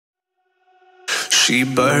She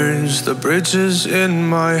burns the bridges in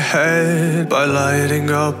my head by lighting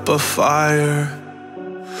up a fire.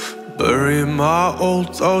 Bury my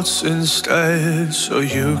old thoughts instead so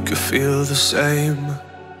you could feel the same.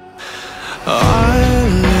 I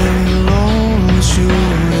lay alone with you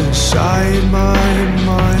inside my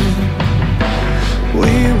mind.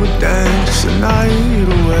 We would dance the night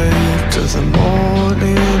away to the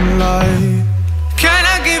morning light. Can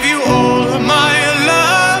I give you all of my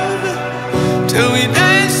love till we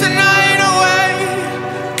dance the night away?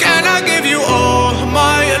 Can I give you all of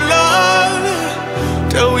my love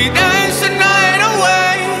till we dance the night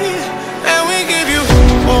away? And we give you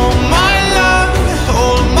all my love,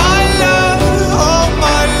 all my love, all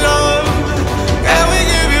my love. And we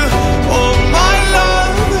give you all my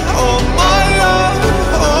love, all my love,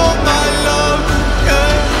 all my love. Yeah,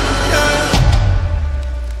 yeah.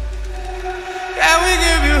 And we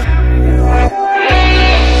give you.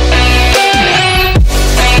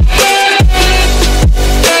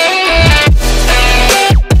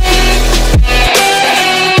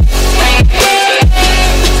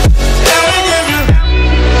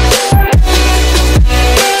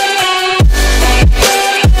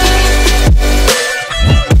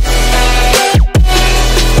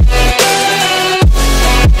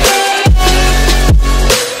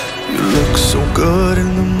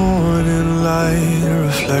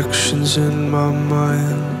 In my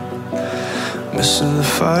mind, missing the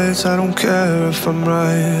fights, I don't care if I'm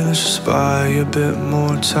right. Let's just buy a bit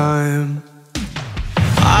more time.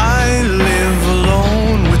 I live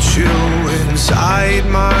alone with you inside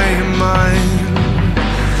my mind.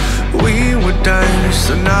 We would dance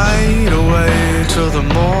the night away till the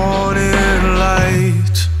morning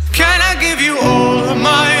light. Can I give you all of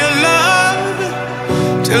my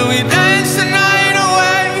love till we dance the night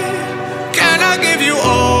away? Can I give you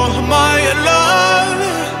all of my love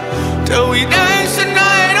till we dance the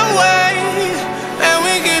night away? And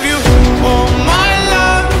we give you all my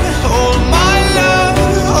love, all my love,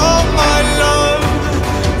 all my love.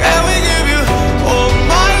 And we give you all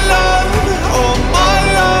my love, all my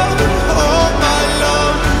love, all my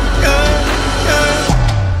love. Yeah, yeah.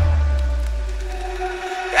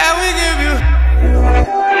 And we give you.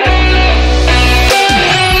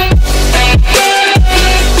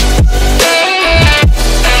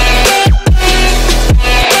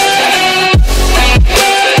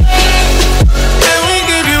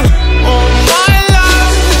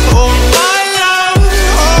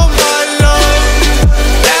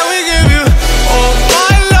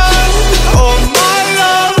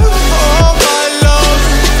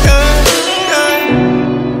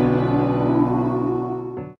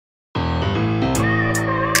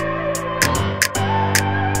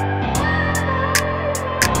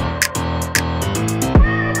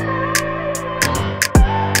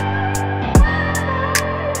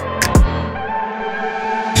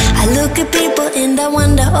 And I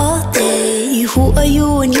wonder all day, who are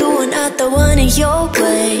you and you are not the one in your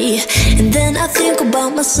way? And then I think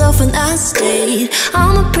about myself and I stay.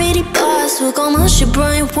 I'm a pretty boss, work on my shit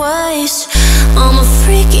brain waves. I'm a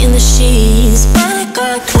freak in the sheets, but I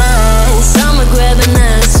got class. I'ma grab an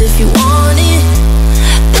ass if you want it.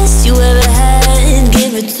 Best you ever had,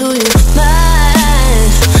 give it to you, man.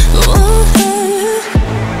 Ooh.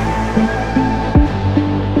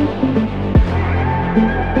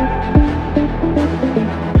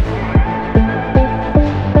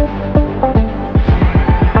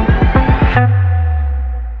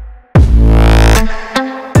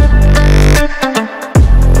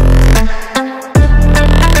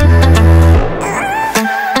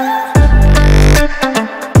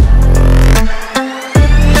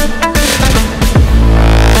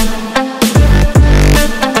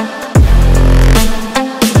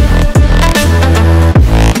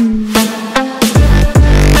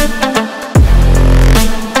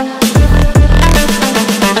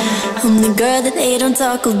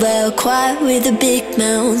 Talk about quiet with a big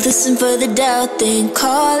mouth. Listen for the doubt, then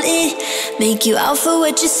call it. Make you out for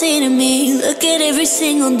what you say to me. Look at every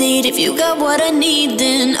single date. If you got what I need,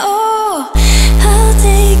 then oh, I'll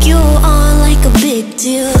take you on like a big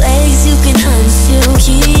deal. Legs you can unseal,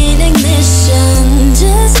 key in ignition.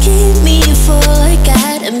 Just keep me full like I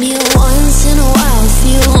had a meal once in a while.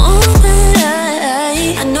 Feel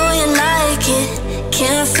alright. I know you like it,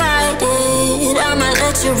 can't fight it. I'ma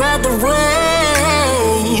let you ride the wave.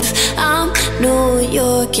 I'm New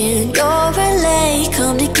York and you're LA.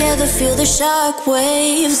 Come together, feel the shock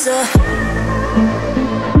waves.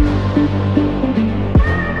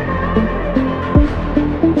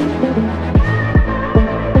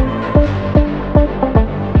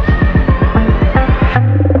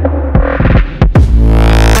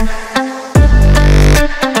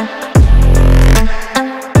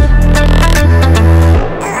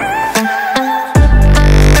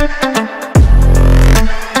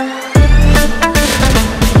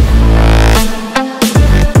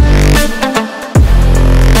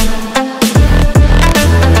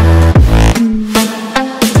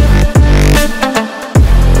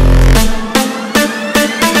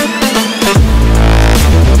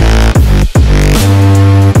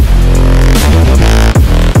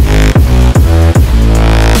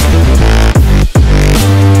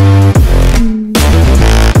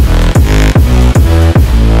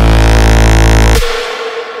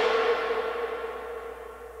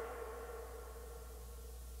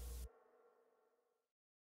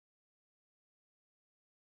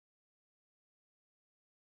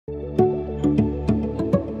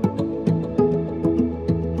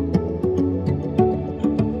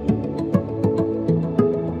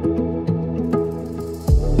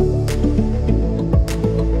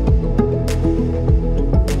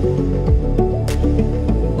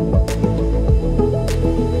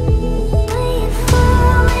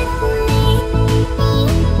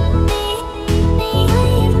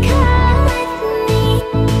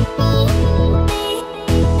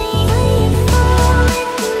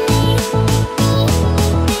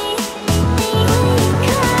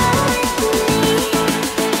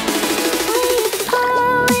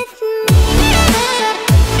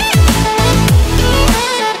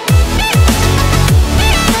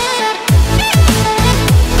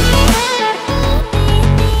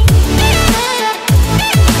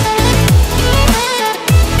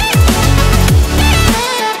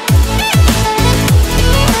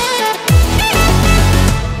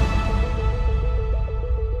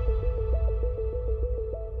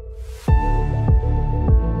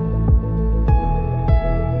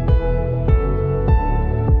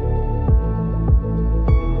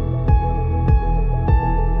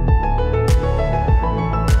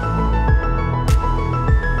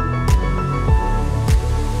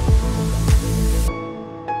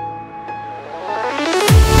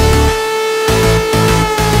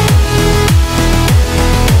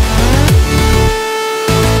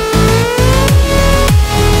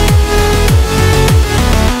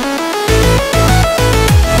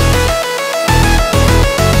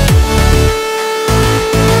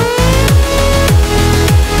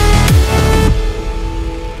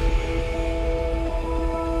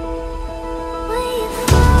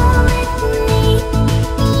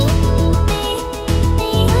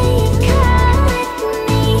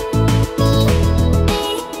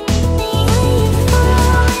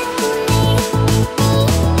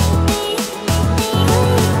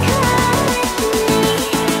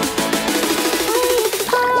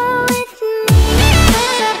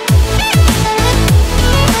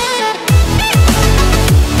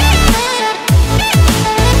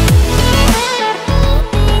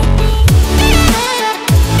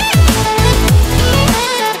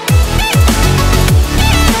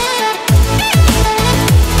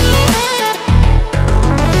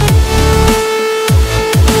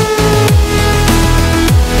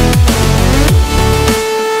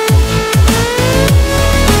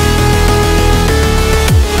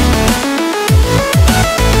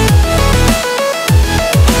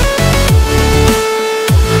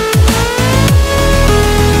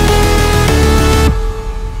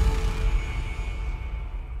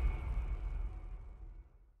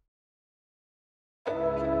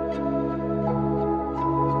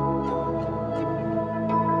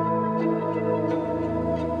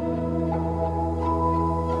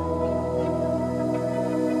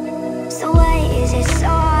 So why is it so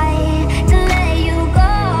hard to let you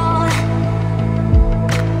go?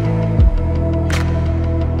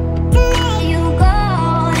 To let you go.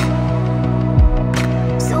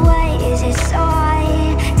 So why is it so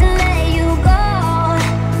hard to let you go?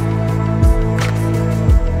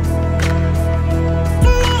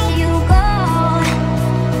 To let you go.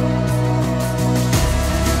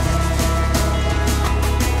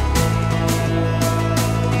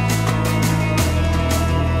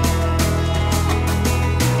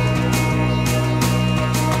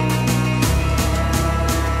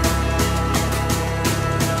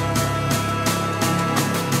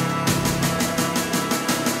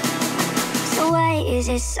 So why is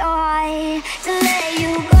it so hard to let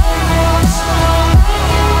you go?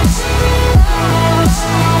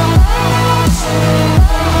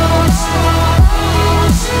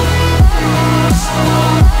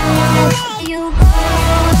 Let you go.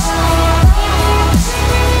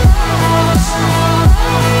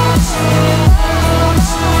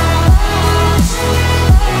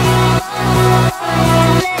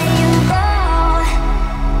 Let you go.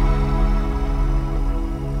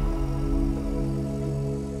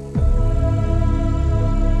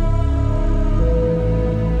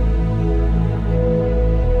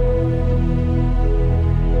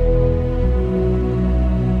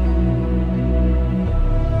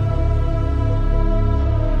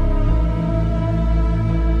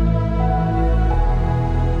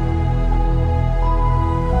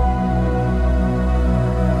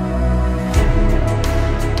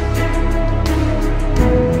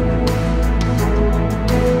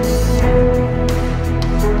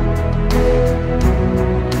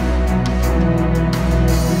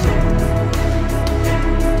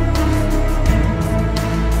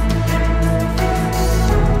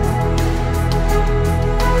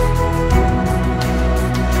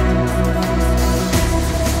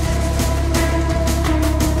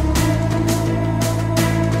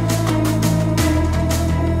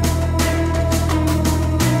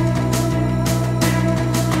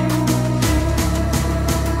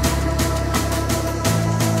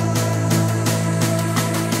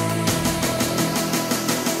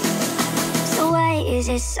 So why is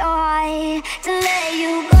it so hard to let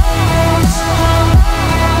you go?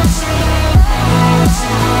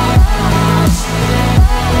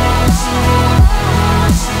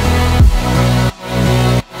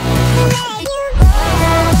 Let you go.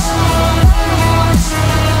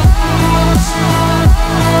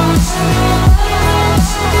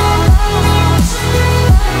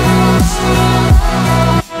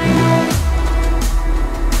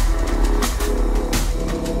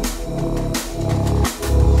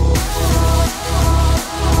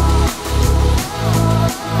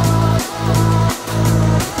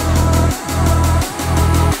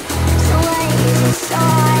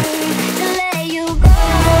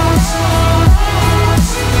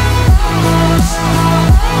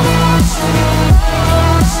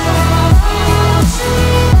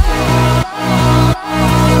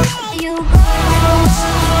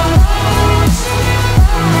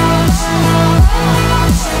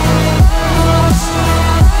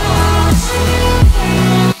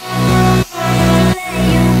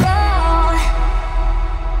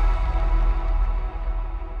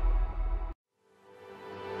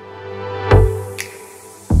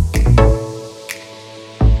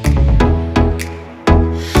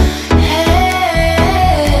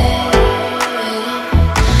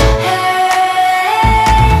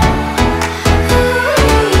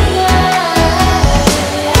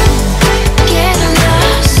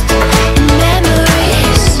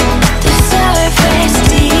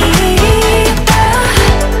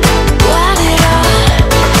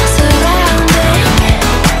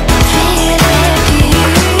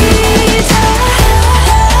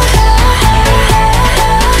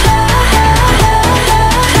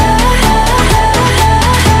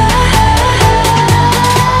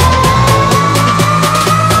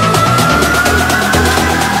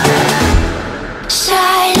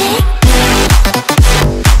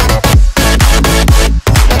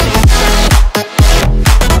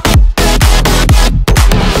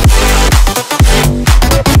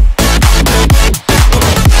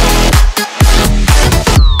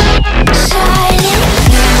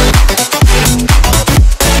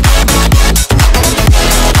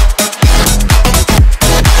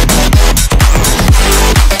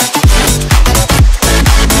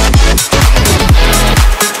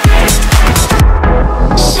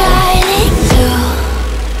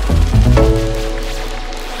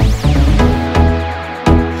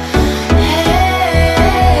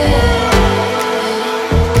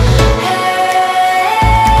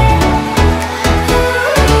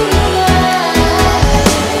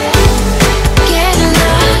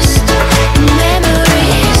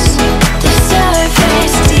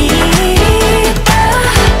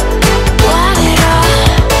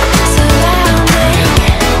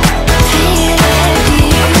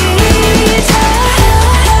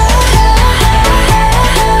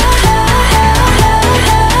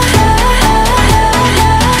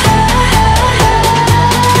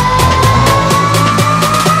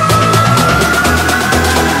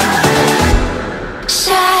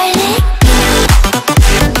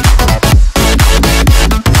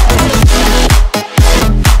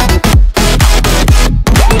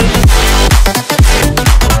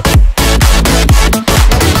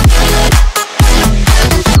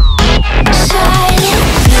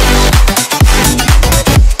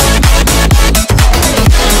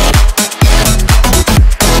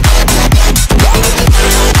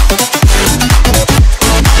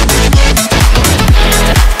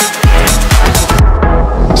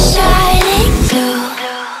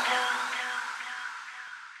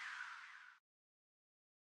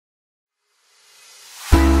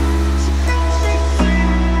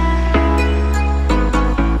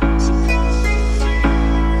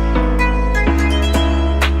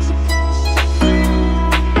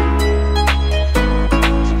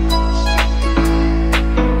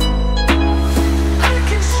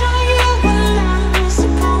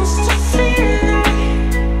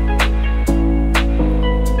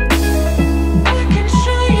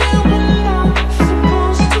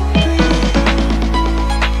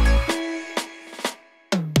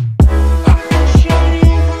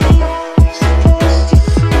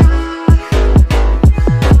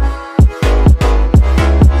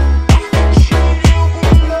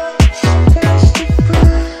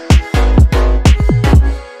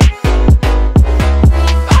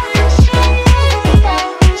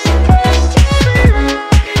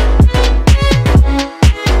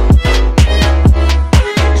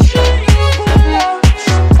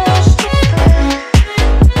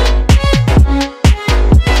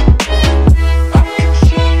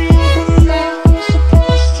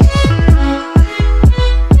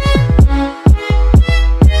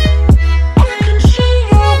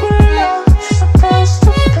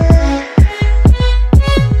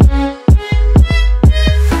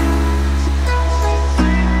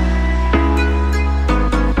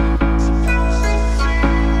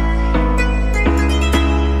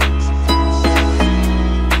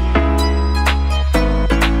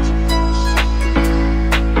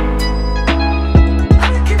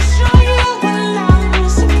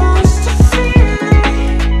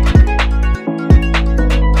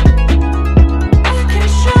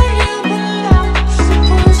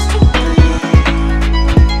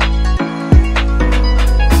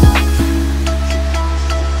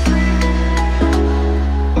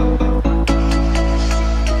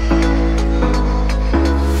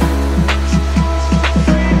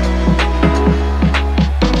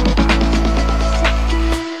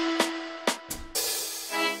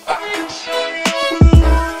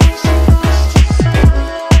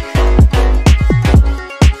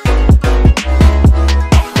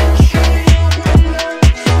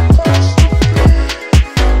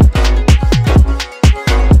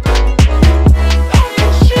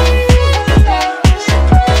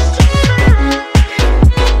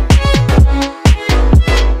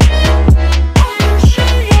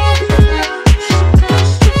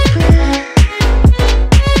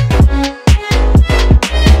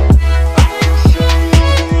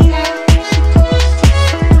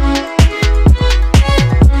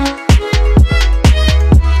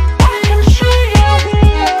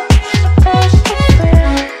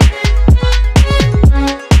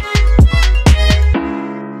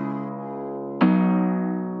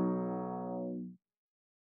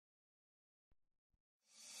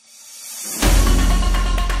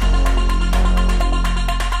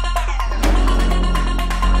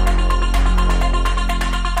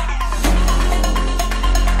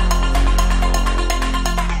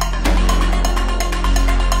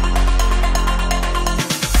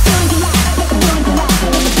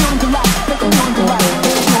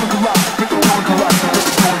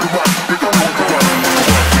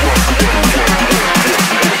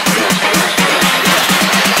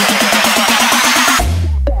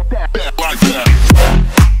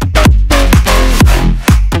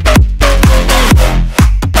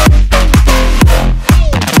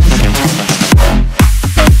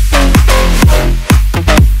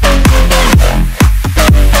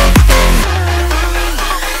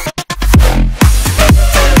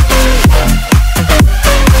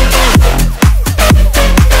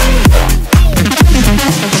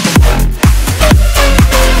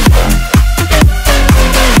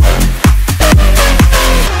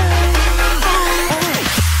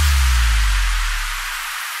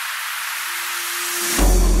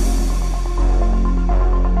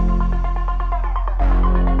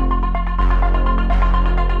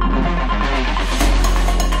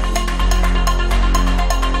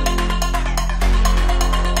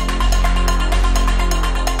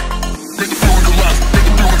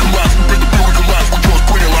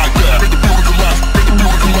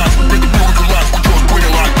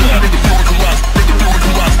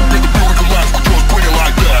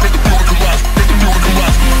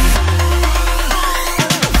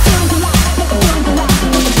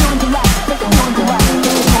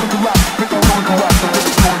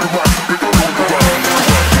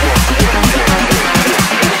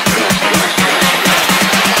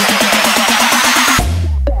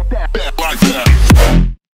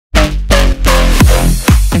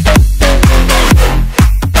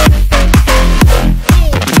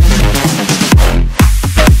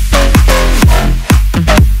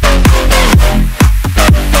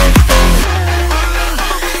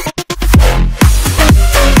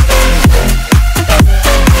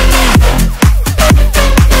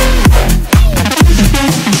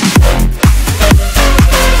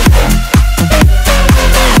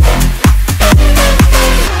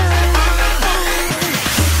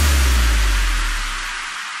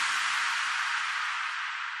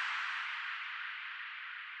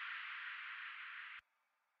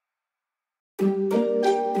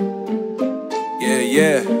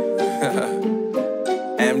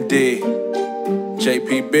 MD,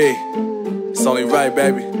 JPB, it's only right,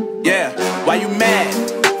 baby. Yeah, why you mad?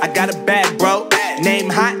 I got a bag, bro. Name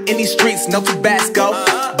hot in these streets, no Tabasco.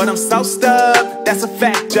 But I'm so stubbed, that's a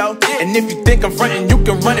fact, yo. And if you think I'm frontin', you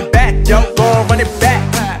can run it back, yo. Go on, run it back.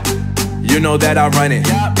 You know that I run it.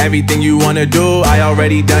 Everything you wanna do, I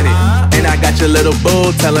already done it. And I got your little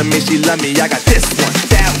boo telling me she love me. I got this one,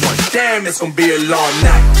 that one. Damn, it's gonna be a long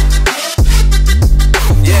night.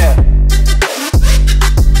 Yeah.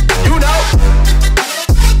 You know.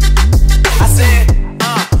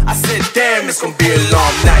 I said, damn, it's gonna be a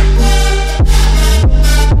long night.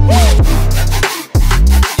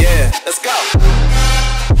 Yeah, let's go.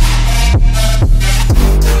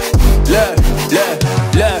 Look.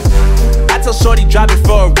 I tell shorty drop it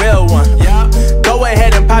for a real one. Go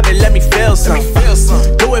ahead and pop it, let me feel some.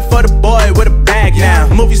 Do it for the boy with a bag now.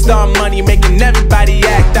 Movie star money making everybody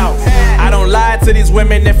act out. I don't lie to these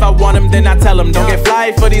women, if I want them then I tell them. Don't get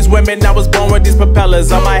fly for these women, I was born with these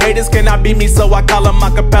propellers. All my haters cannot beat me, so I call them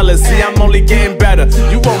acapellas. See, I'm only getting better,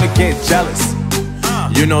 you only get jealous.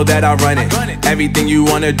 You know that I run it. Everything you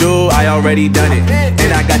wanna do, I already done it.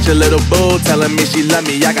 And I got your little boo telling me she love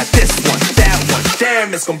me. I got this one, that one.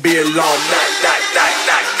 Damn, it's gonna be a long night.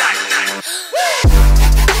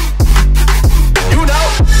 You know,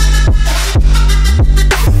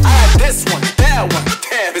 I got this one, that one.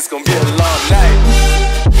 Damn, it's gonna be a long night.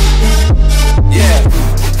 Yeah.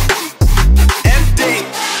 MD,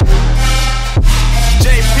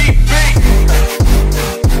 JPB.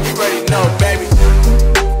 You already know, baby.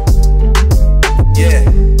 Yeah.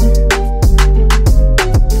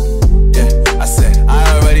 I said, I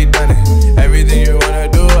already done it. Everything you wanna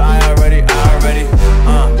do, I already.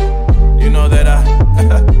 You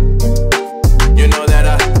know that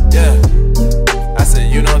yeah. I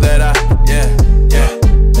said, you know that yeah.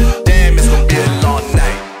 Damn, it's gonna be a long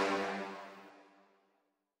night.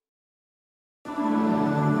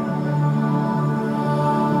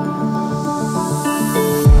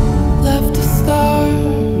 Left a star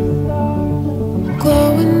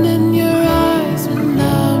glowing in your eyes when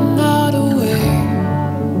I'm not aware.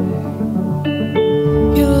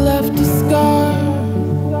 You left a scar.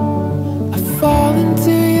 I fall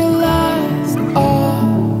into your lies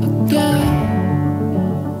all again.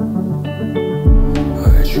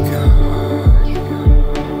 Where'd you go? Where'd you go?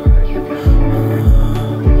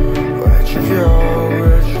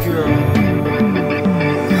 Where'd you go?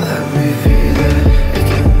 Let me feel it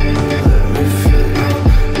again. Let me feel it.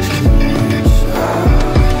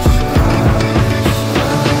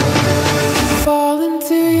 Fall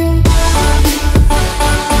into your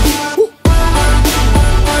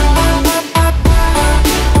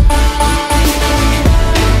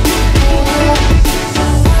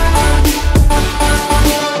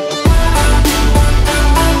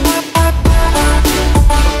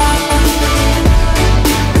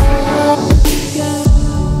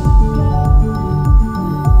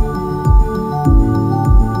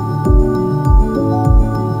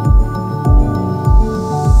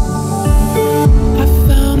I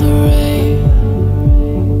found the rain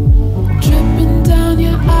dripping down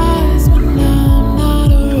your eyes when I'm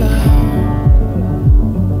not around.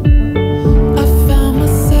 I found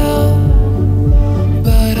myself,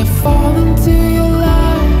 but I fall into your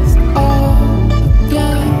lies all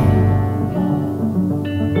again.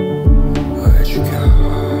 Where'd you go?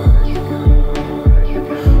 Where'd you go?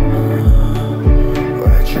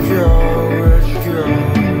 Where'd you go?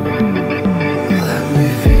 Let me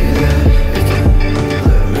feel it again.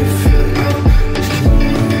 Let me feel it.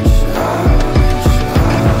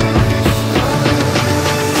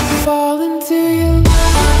 Fall into your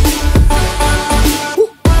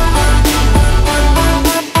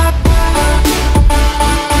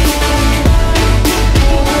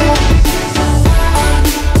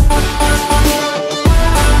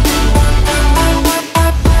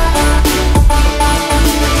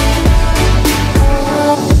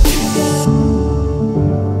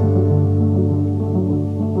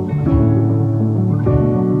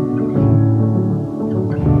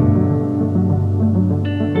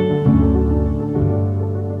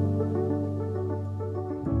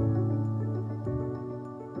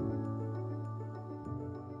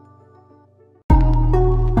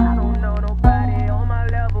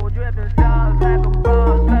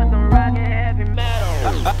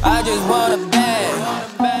I just want a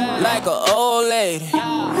bag, like an old lady.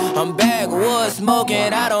 I'm backwoods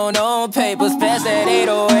smoking, I don't own papers. Pass that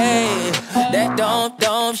 808, that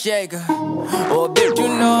don't shake her. Oh, bitch, you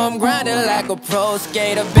know I'm grinding like a pro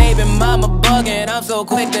skater. Baby mama bugging, I'm so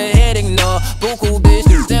quick to hit ignore. Buku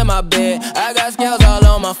bitches in my bed, I got scales all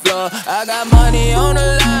on my floor. I got money on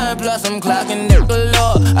the line, plus I'm clocking it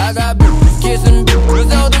galore. I got bitches kissing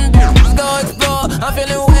bitches, all them bitches go explore. I'm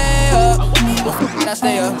feeling way up. Well, I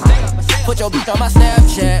stay up. Put your bitch on my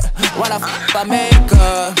Snapchat while I make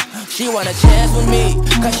her. She want a chance with me,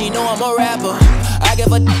 cause she know I'm a rapper. I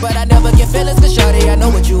give a but I never get feelings, cause shawty, I know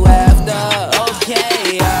what you after.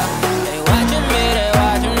 Okay, they watching me, they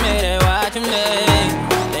watching me, they watching me.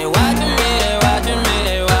 They watching me, they watching me,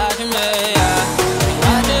 they watching me. They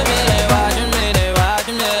watching me, they watching me, they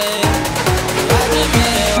watching me. They watching me,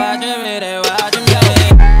 they watching me, they watching me.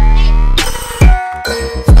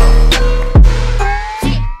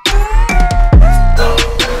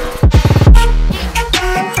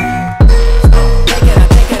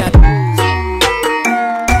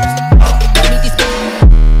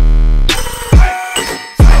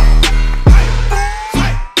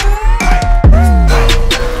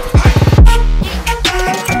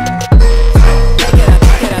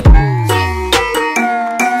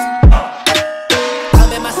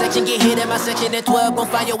 At 12, gon'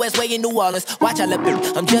 find your ass way in New Orleans. Watch I look,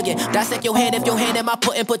 I'm jugging. Dissect your hand if your hand in my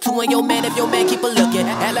put and put two in your man if your man keep a looking.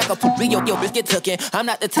 Act like a poopy, your bitch get tookin'. I'm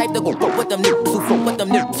not the type to go with them niggas who fuck with them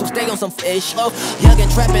niggas who stay on some fish. Oh, youngin'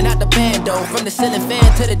 trapping out the bando. From the ceiling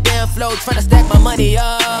fan to the damn floor, trying to stack my money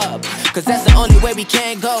up. Cause that's the only way we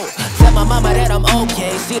can go. Tell my mama that I'm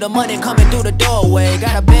okay. See the money coming through the doorway.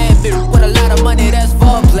 Got a bad bitch with a lot of money, that's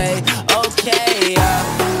foreplay. Okay,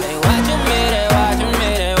 they watching me, they watching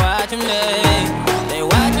me, they watching me.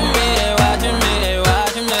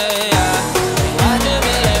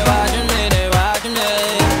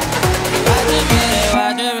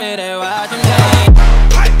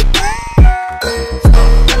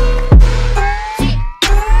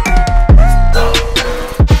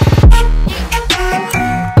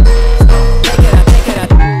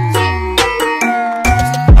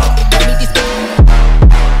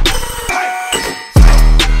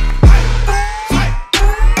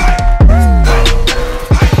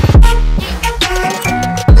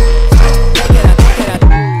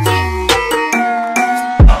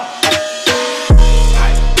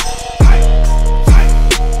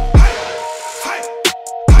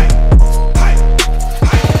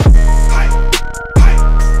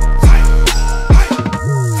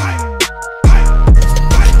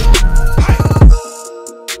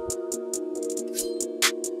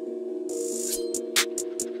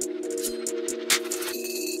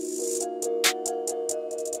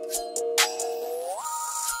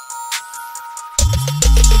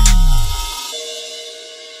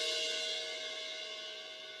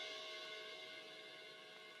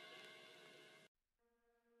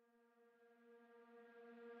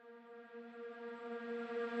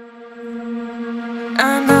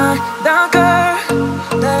 I'm not the girl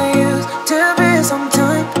that I used to be.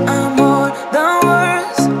 Sometime I'm more than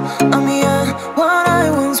words. I'm beyond what I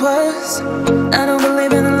once was. I don't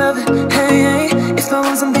believe in love, hey, hey. If I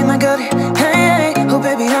want something, I got it, hey, hey. Oh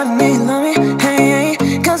baby, I need love me, hey,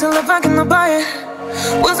 hey. Cause your love, I cannot buy it.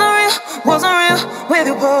 Wasn't real with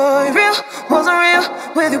you, boy. Real, wasn't real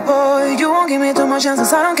with you, boy. You won't give me too much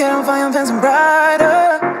chances, I don't care, I'm fine, I'm fancy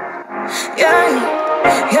brighter. Yeah,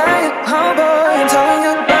 yeah, oh boy, I'm telling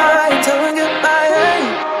goodbye, I'm telling goodbye,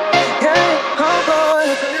 yeah, oh boy,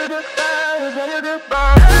 I'm telling goodbye, I'm telling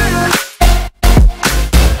goodbye.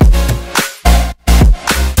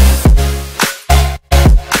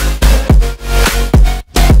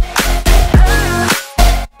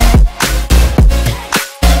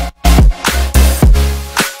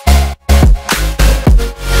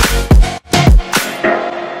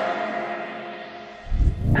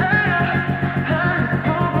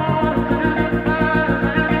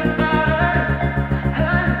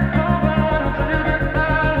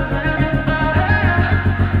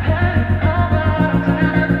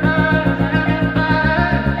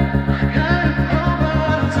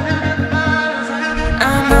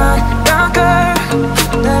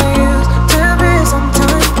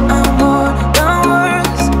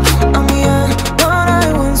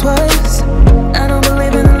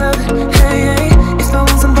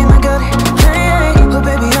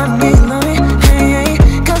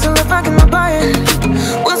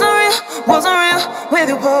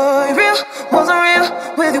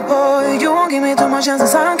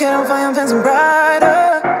 Chances, I don't care, I'm fine, I'm fancy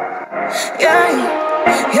brighter. Yeah,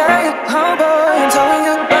 yeah, oh boy, I'm telling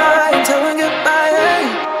goodbye, I'm telling goodbye,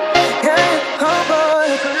 yeah, oh boy,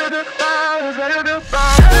 I'm telling goodbye, I'm telling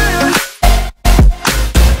goodbye.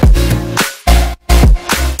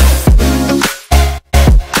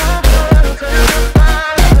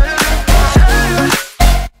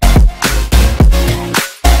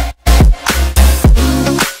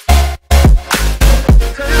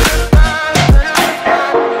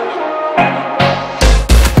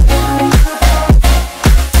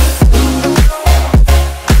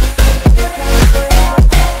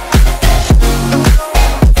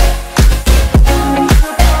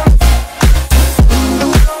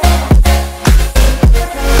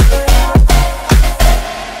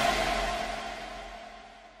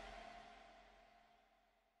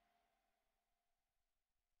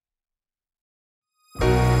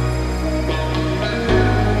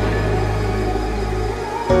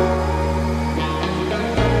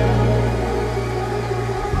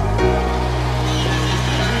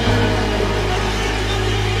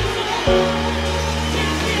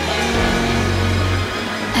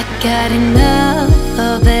 had enough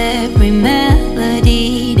of every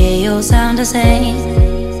melody. They all sound the same.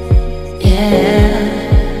 Yeah.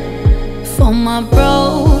 For my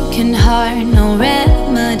broken heart, no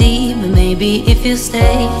remedy. But maybe if you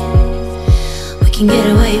stay, we can get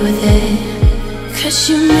away with it. 'Cause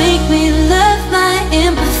you make me love my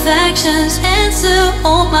imperfections, answer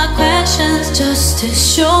all my questions, just to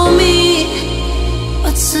show me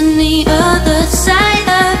what's on the other side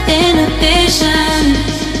of inhibition.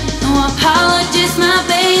 No apologies, my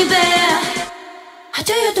baby. I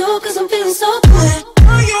do you do 'cause I'm feeling so good.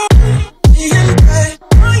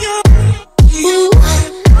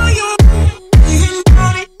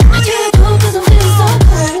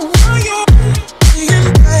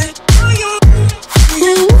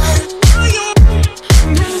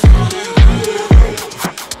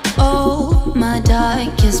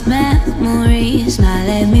 Darkest memories, now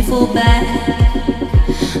let me fall back.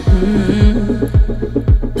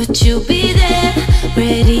 But you'll be there,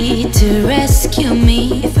 ready to rescue me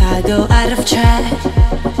if I go out of track.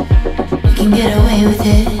 You can get away with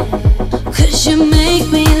it. 'Cause you make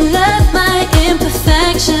me love my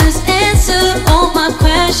imperfections, answer all my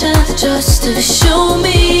questions, just to show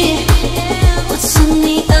me what's on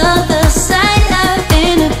the other side of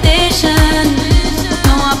inhibition.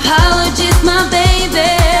 No apologies, my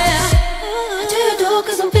baby. I do you do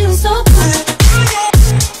 'cause I'm feeling so good.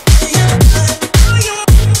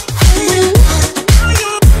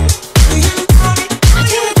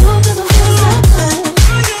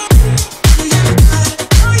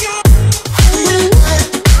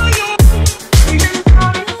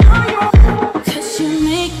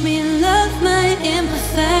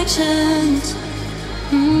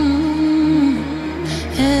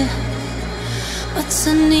 What's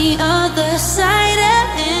on the other side of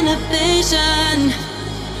inhibition?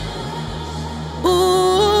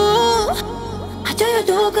 Ooh, I do you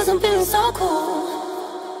do 'cause I'm feeling so cool.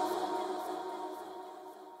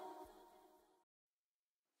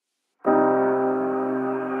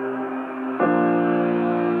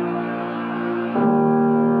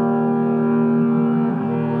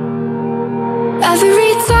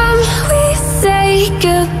 Every time we say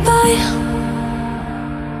goodbye,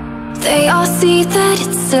 they all see that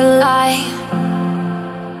it's a lie.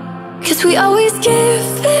 'Cause we always give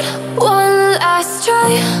it one last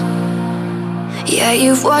try. Yeah,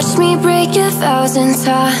 you've watched me break 1,000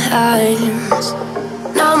 times.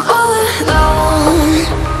 Now I'm all alone,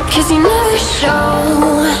 'cause you never show.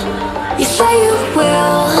 You say you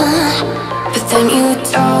will, but then you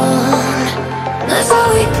don't. That's how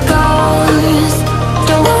it goes.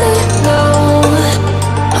 Don't wanna know.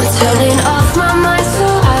 I'm turning off my mind so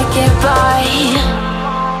I get by.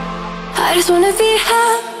 I just wanna be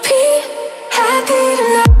happy, happy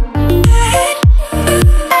tonight.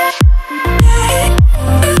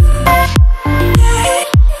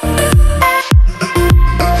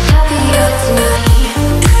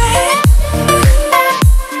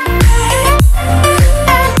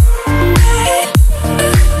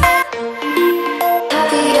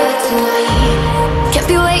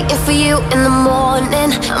 In the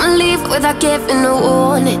morning, I'ma leave without giving a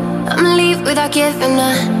warning. I'ma leave without giving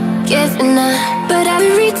a. But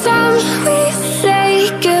every time we say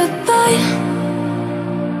goodbye,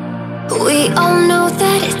 we all know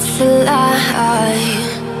that it's a lie.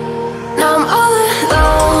 Now I'm all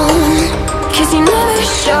alone, 'cause you never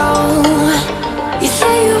show. You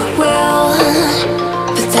say you will,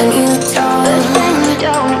 but then you don't.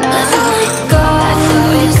 That's how it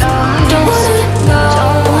goes. Don't wanna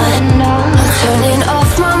know. Turning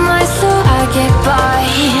off my mind so I get by.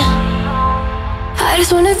 I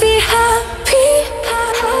just wanna be happy,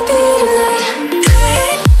 happy tonight.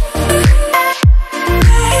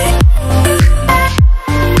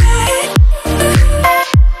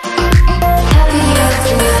 Happier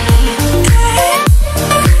tonight.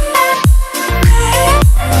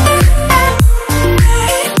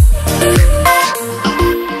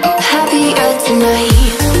 Happier tonight.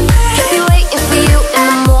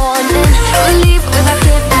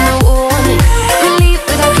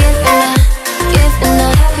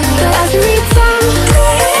 But every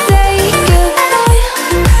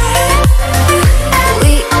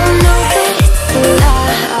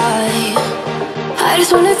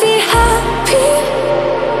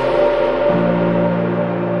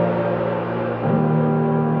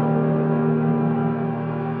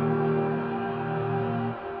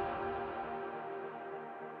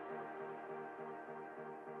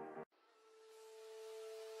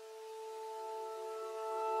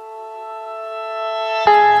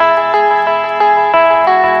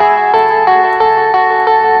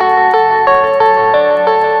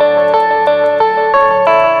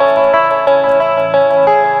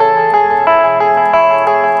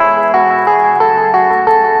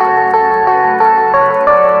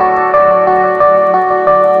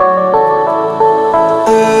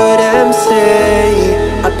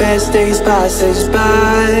best days pass us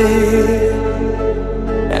by,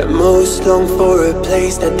 and most long for a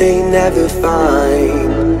place that they never find.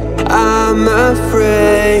 I'm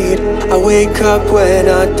afraid I wake up when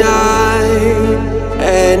I die,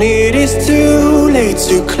 and it is too late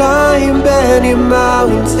to climb any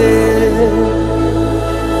mountain.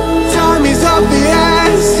 Time is of the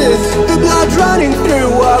essence, the blood running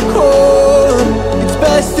through our core. It's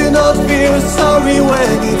best to not feel sorry when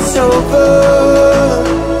it's over.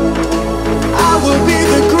 I will be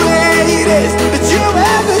the greatest that you've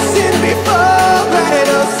ever seen before, and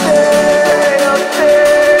I'll stay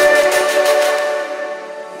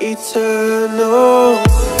eternal.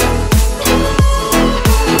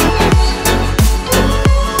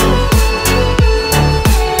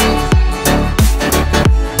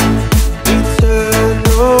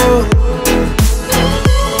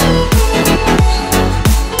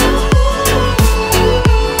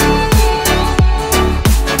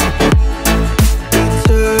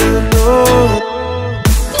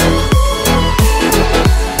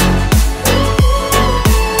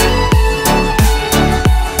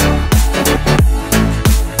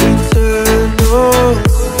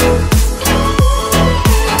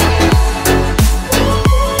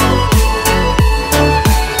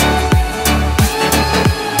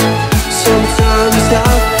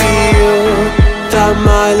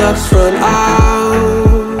 Run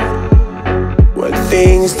out when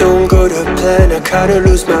things don't go to plan. I kinda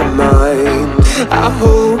lose my mind. I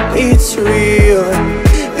hope it's real,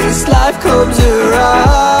 this life comes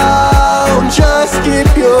around. Just keep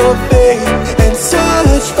your faith and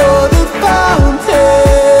search for the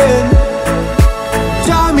fountain.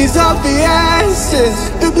 Time is of the essence,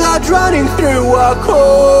 the blood running through our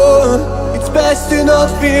core. It's best to not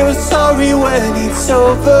feel sorry when it's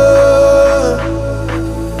over.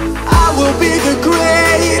 Will be the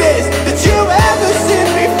greatest that you've ever seen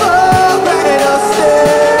before, and I'll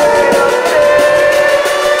stay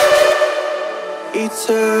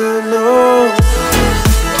eternal.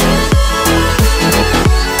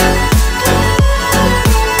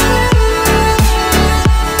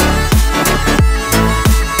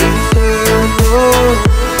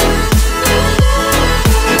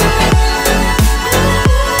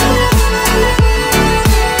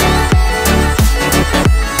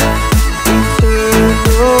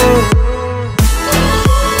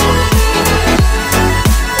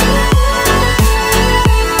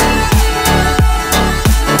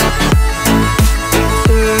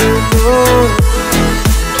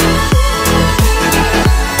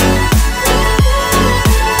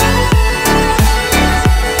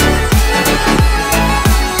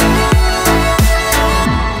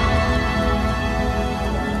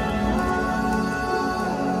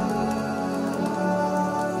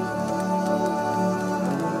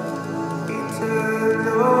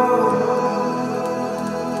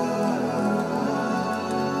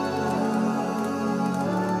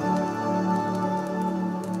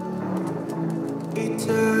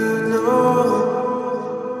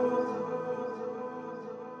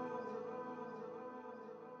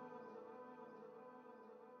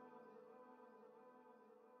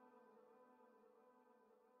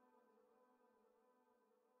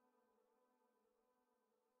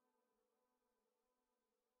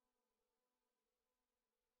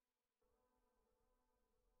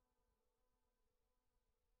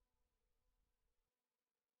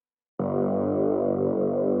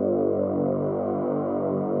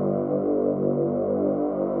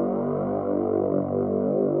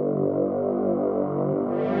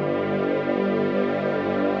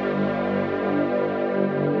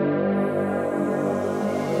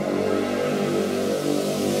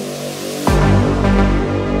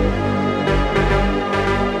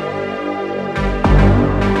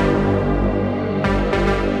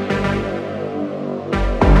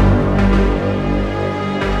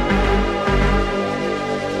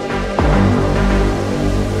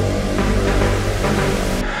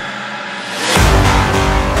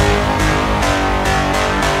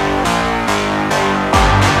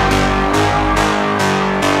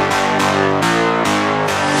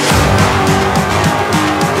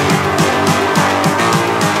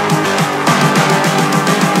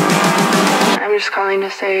 calling to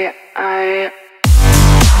say I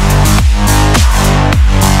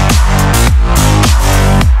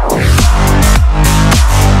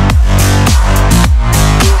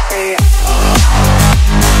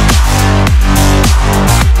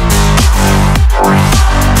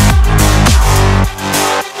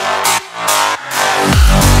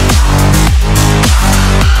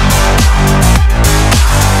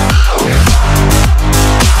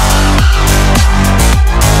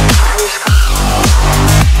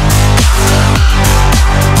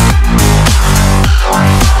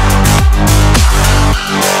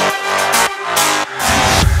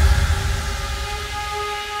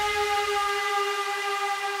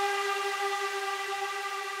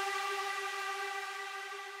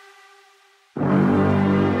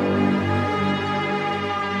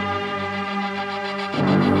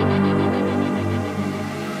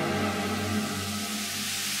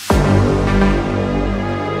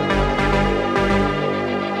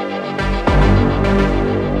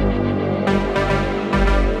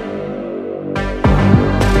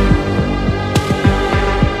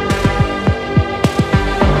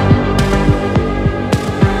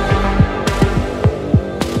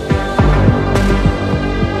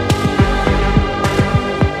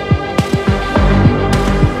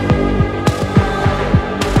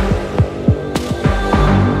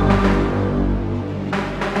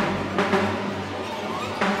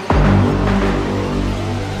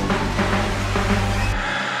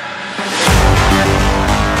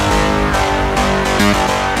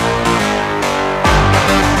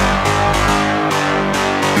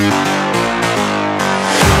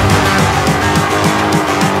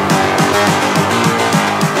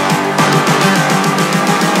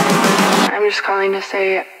just calling to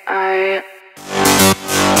say I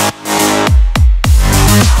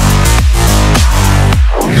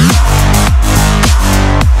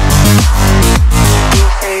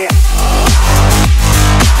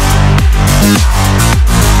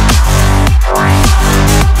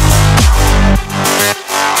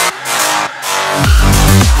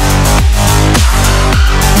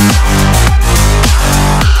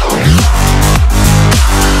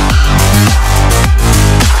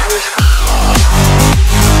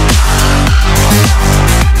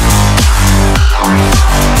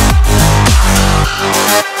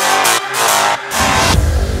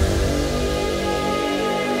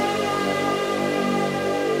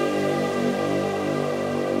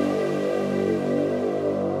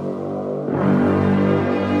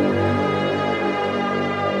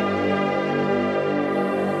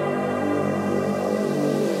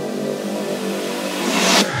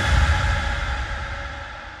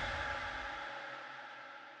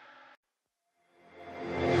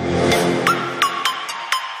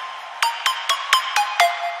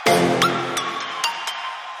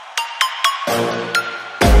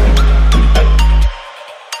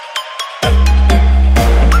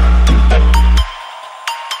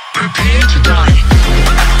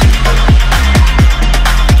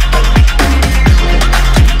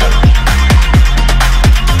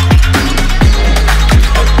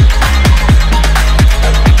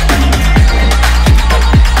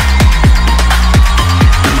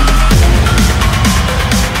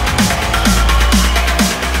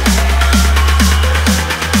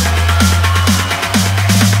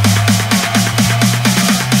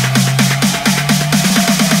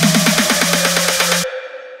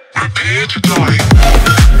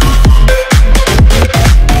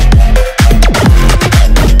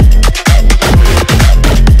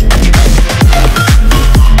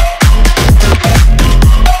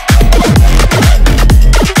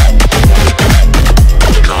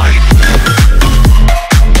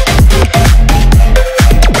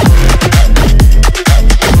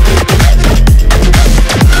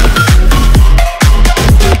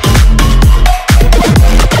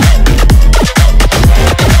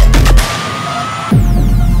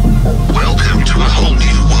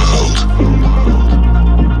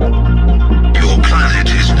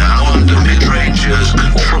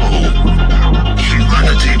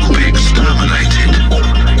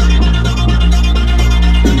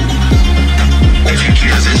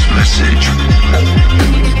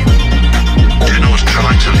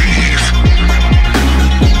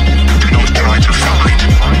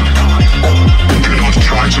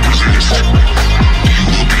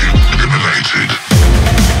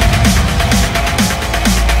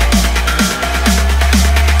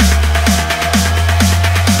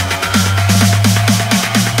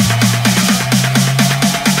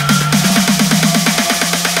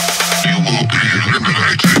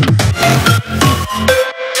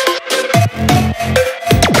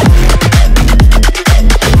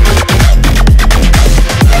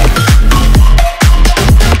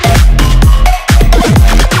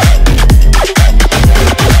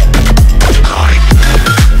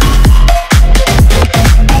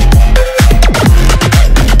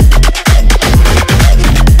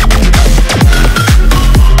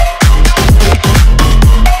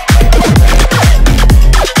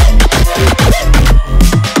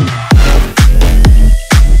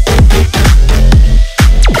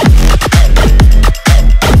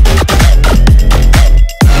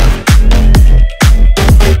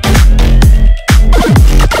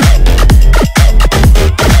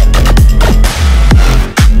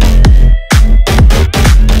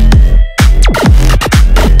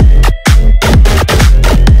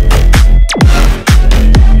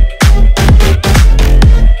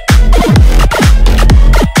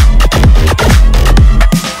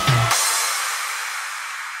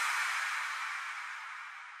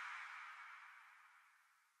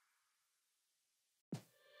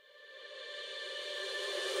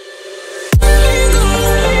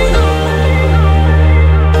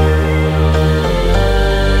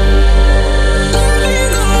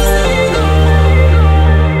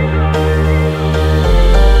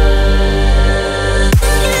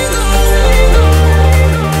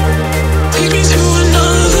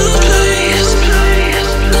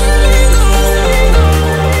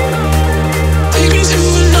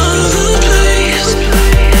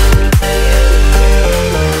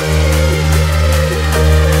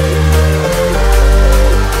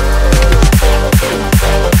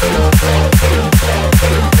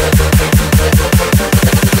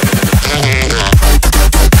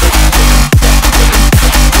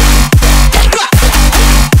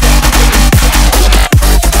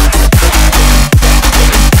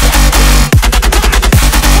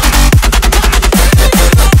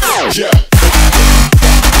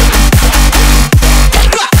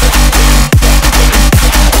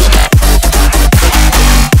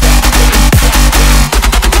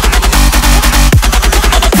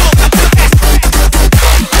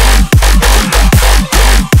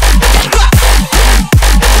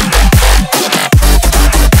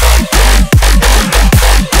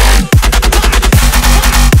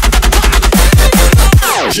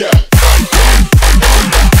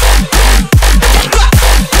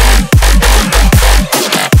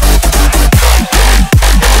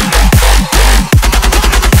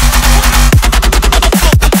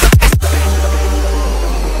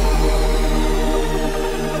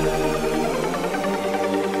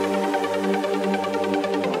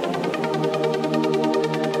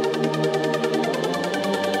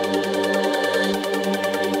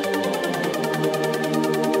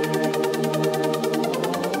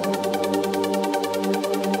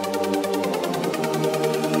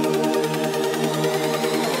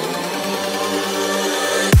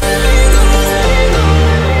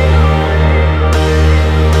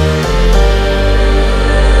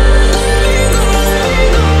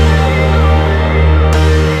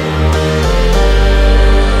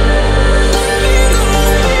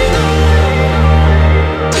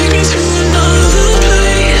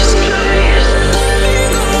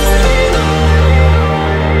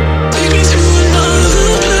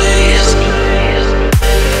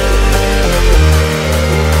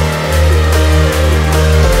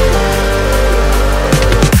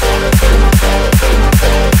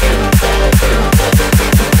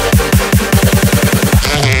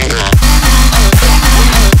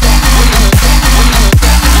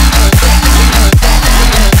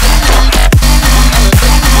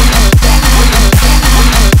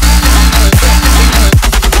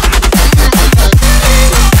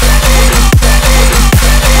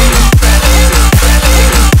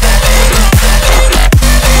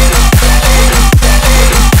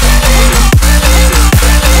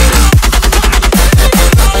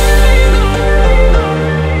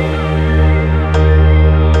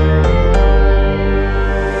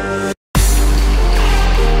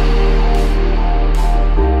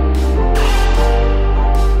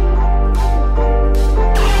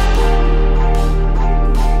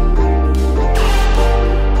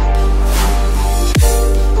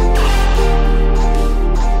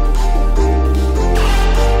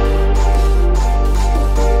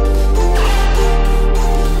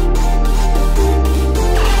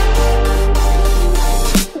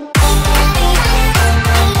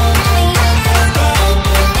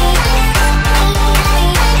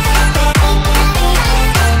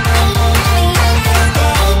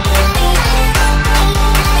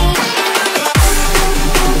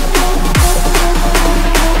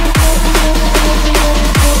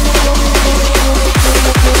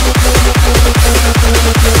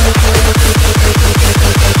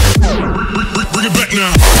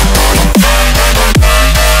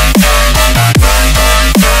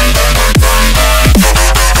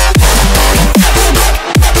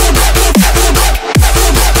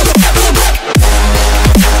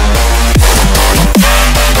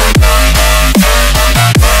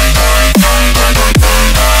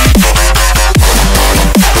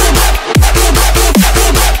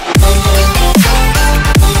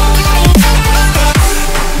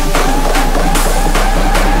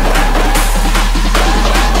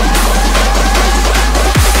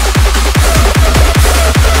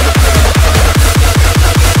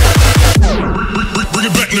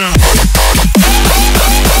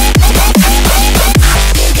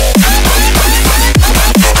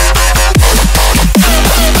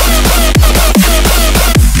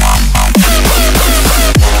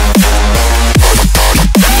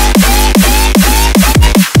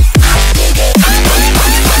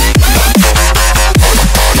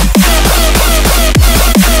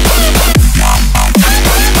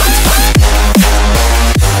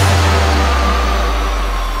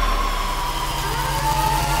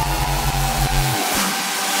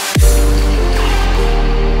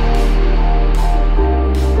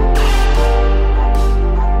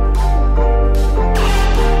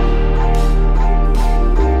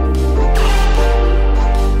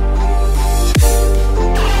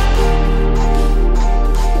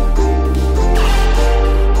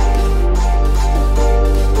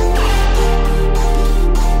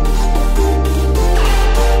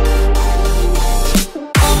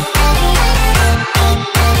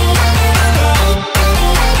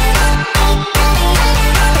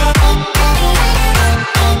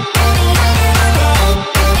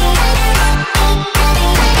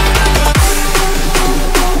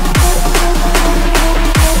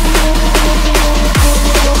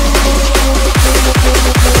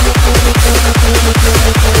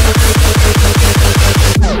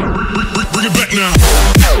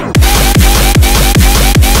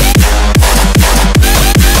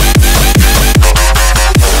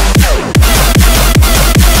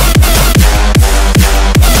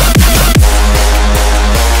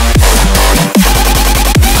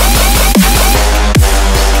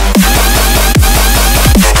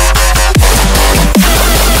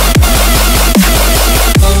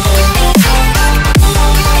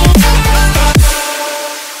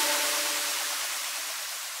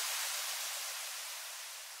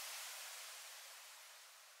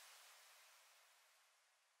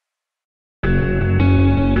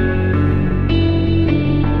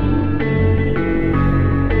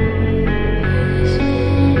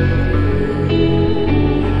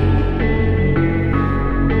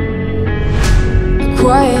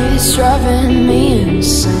driving me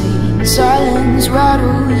insane. Silence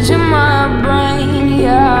rattles in my brain.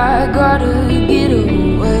 Yeah, I gotta get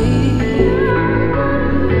away.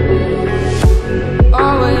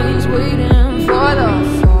 Always waiting for the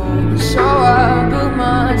phone, so I built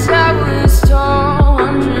my towers tall,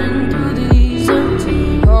 wandering through these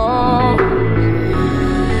empty halls.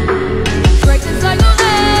 Break the cycle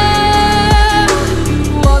now,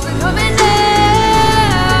 walls are coming down.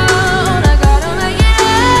 I gotta make it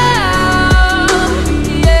out.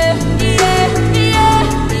 Yeah, yeah, yeah,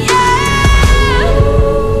 yeah.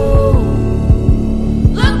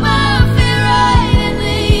 Look my fear right in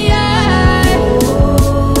the eye.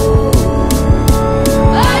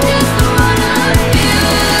 I just wanna feel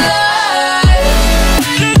alive.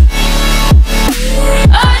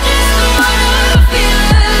 I just wanna feel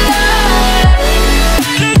alive.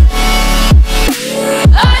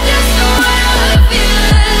 I just wanna feel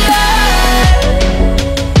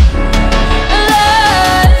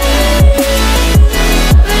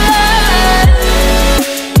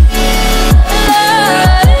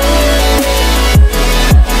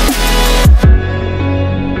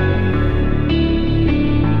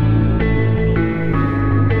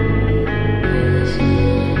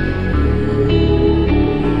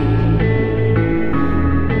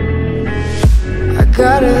I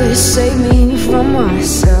gotta save me from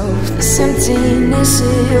myself. This emptiness,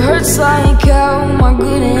 it hurts like hell. My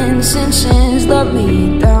good intentions let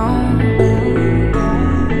me down.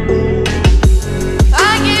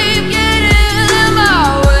 I keep getting in my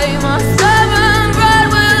way. My stubborn pride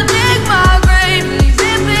will dig my grave.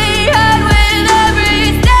 Leaving behind with every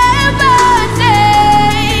step I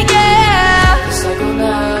take. Yeah, the cycle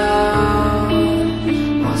down,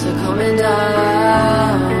 walls are coming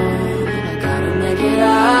down. I gotta make it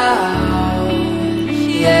out.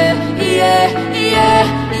 Yeah, yeah, yeah,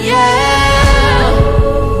 yeah.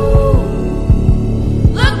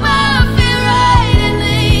 Look my fear right in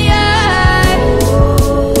the eye.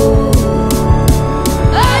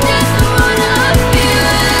 I just wanna feel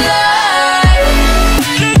alive.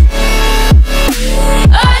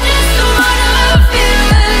 I just wanna feel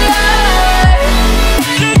alive.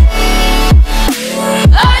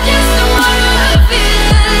 I just wanna feel alive. I just wanna feel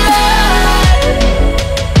alive.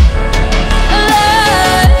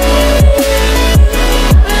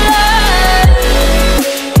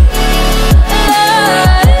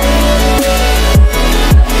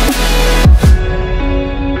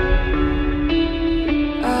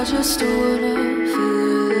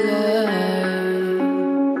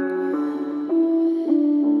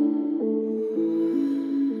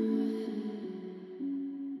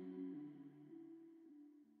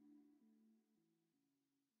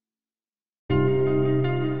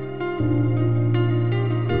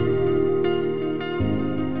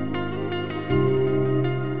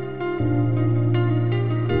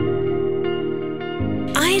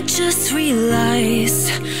 I just realized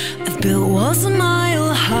I've built walls a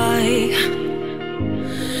mile high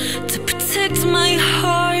to protect my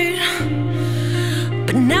heart,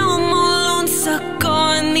 but now I'm all alone, stuck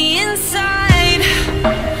on the inside.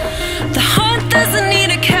 The heart doesn't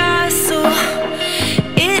need a castle,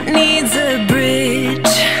 it needs a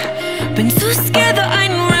bridge. Been too scared that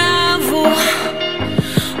I'd unravel.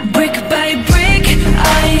 Brick by brick,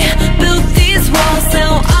 I built these walls.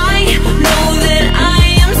 Now I know that I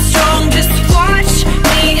am strong. Just watch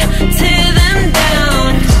me tear them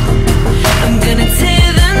down. I'm gonna tear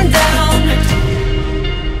them down.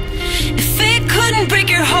 If it couldn't break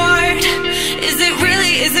your heart, is it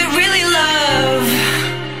really love?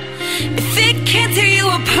 If it can't tear you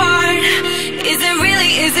apart, is it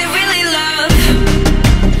really love?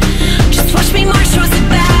 Just watch me march towards the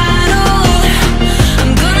battle.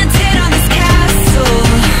 I'm gonna tear down this castle.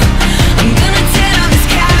 I'm gonna tear down this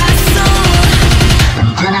castle.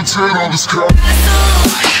 I'm gonna tear down this castle.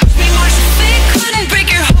 Watch me march. If it couldn't break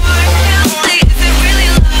your heart, is it really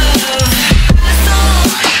love? Castle.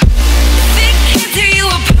 If it can't tear you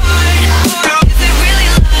apart, is it really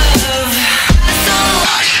love? Castle.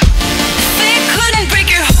 If it couldn't break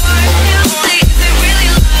your heart, is it really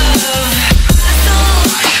love? Castle.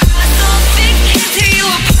 If it can't tear you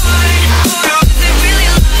apart, is it really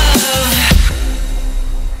love?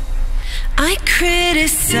 I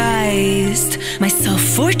criticized myself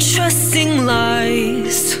for trusting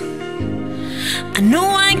lies. I know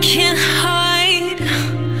I can't hide,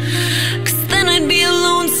 'cause then I'd be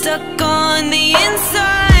alone, stuck on the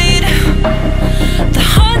inside. The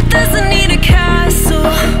heart doesn't need a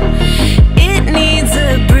castle, it needs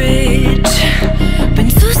a bridge. Been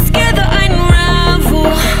too scared that I'd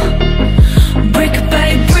unravel. Brick by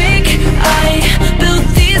brick, I built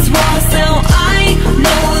these walls. Now I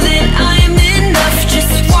know that I'm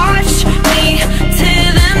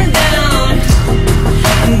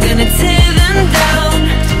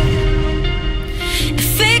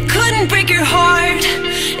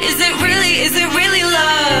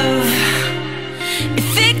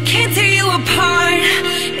apart.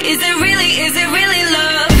 Is it really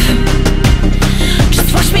love? Just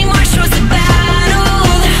watch me march towards the battle.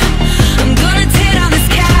 I'm gonna tear down this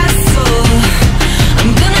castle.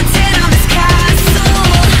 I'm gonna tear down this castle.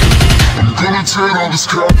 I'm gonna tear down this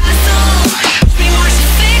castle. Watch me march.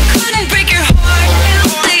 If it couldn't break your heart,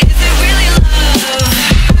 is it really love?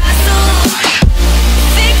 Castle.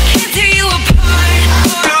 If it can't tear you apart,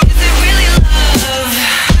 is it really love?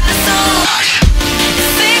 Castle.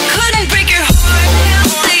 If it couldn't break your heart,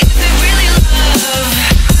 is it really love?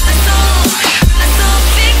 Castle. Castle.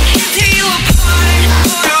 If it can't tear you apart,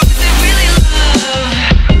 is it really love?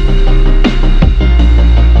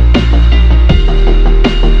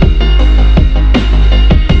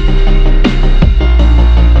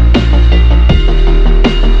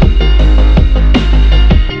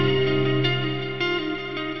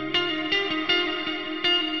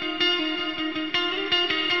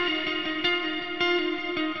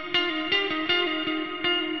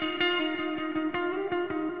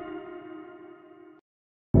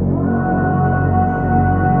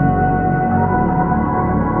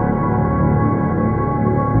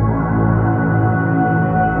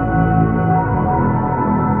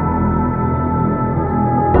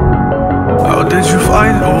 How did you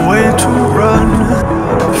find a way to run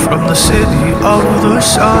from the city of the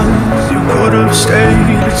sun? You could have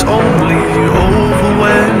stayed, it's only over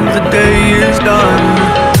when the day is done.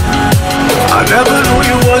 I never knew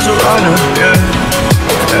you was a runner, yeah.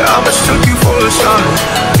 I mistook you for a son.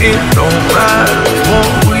 It don't matter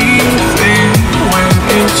what we think when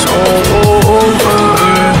it's all over,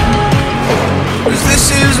 'cause this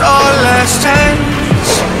is our last chance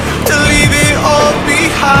to leave it all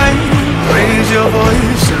behind. Raise your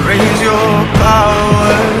voice and raise your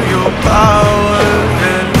power,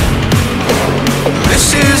 yeah. This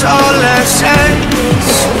is our last chance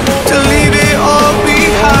to leave it all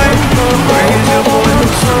behind. Raise your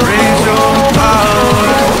voice and raise your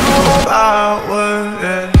power,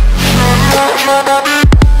 yeah.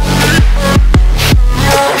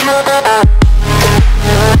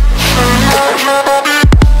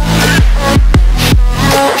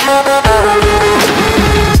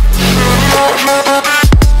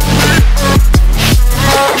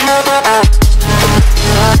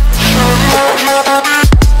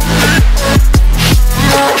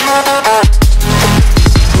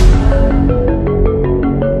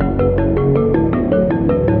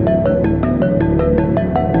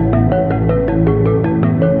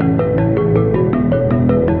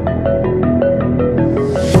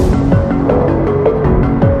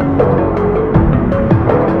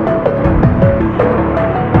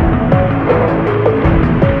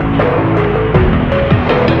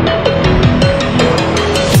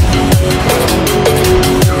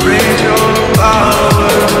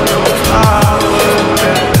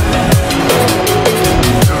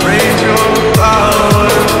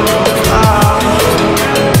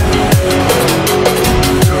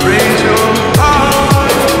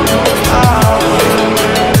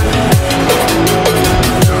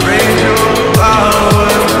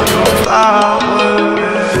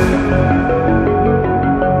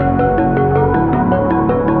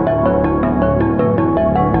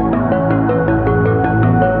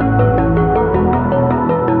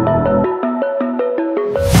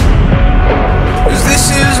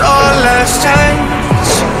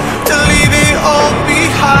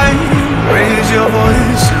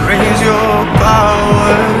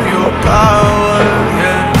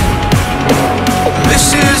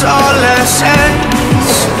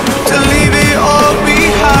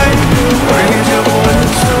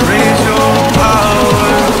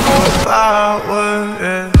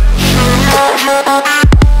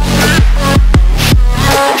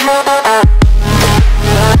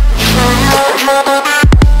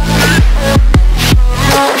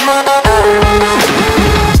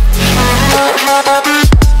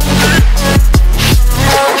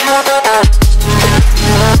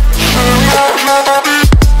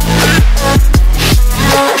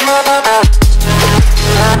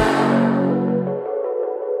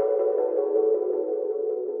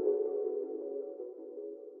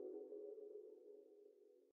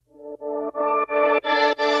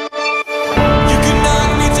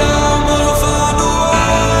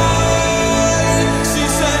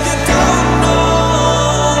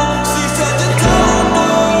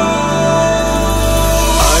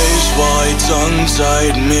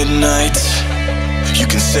 At midnight, you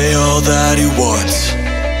can say all that you want,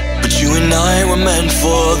 but you and I were meant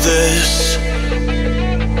for this.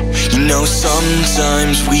 You know,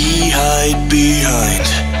 sometimes we hide behind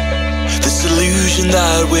this illusion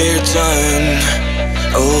that we're done.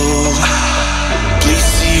 Oh, please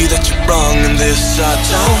see that you're wrong this. I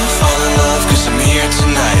don't fall in love cause I'm here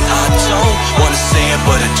tonight. I don't wanna say it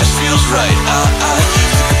but it just feels right. I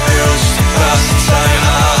took a pill just to pass the time.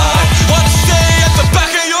 I wanna stay at the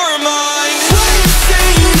back of your mind.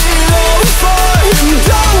 Wasting it over, and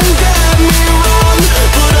don't get me wrong,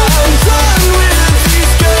 but I'm done with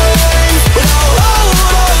these games. But I'll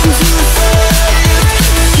hold on to faith.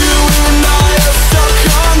 You and I are stuck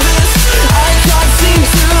on this. I can't seem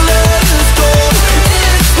to let us go.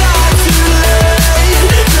 It's not too late.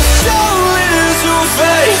 Just show little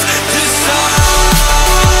faith this time.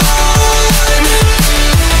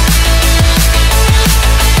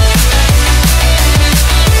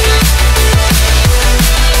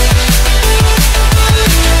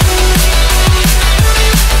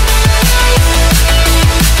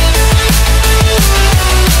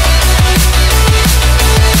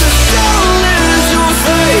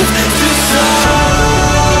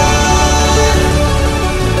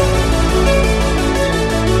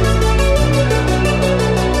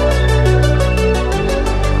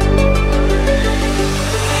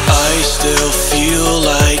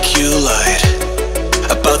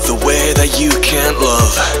 You can't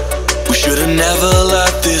love. We should've never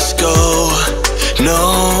let this go. No,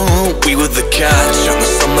 we were the catch on the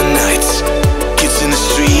summer nights. Kids in the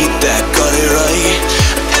street that got it right.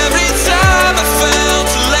 Every time I felt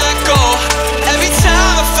to let go. Every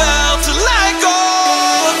time I felt to let go.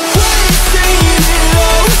 Wasting it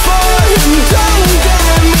over, and don't get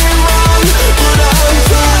me wrong, but I'm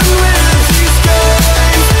done with these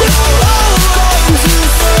games. But I'll hold on to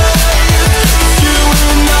faith. You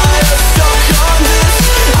and I are stuck on this.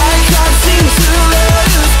 I can't seem to let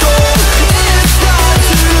us go. It's not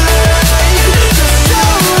too late. Just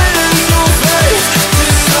show little faith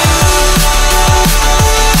this time.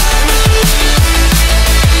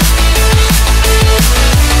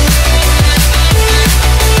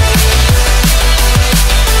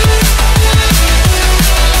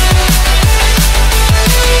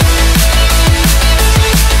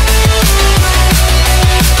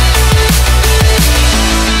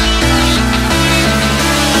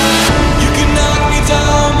 You can knock me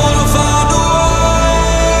down, but I'll find a way.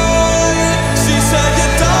 She said you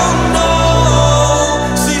don't know.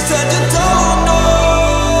 She said you don't know.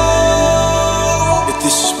 If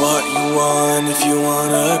this is what you want, if you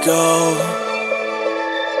wanna go,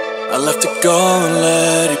 I'll have to go and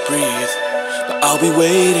let it breathe. But I'll be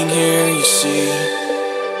waiting here, you see.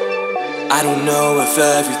 I don't know if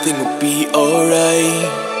everything will be alright.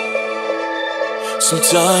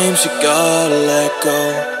 Sometimes you gotta let go,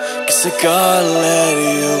 'cause I gotta let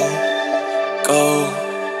you go.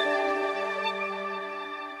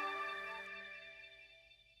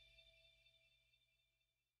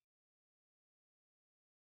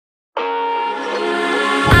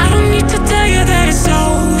 I don't need to tell you that it's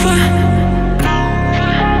over.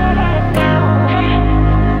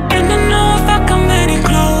 And I know if I come any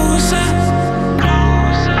closer.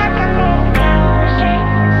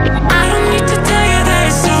 I don't need to tell you that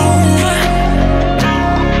it's over.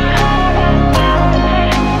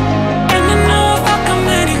 And I know if I come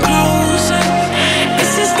any closer,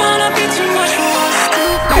 this is gonna be too much for us to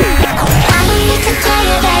bear. I don't need to tell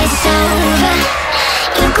you that it's over.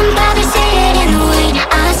 You can probably see it in the way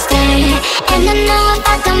I stare. And I know if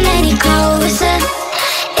I come any closer,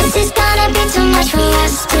 this is gonna be too much for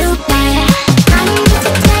us to bear. I don't need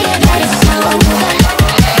to tell you that it's over.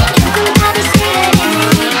 You can probably see it in the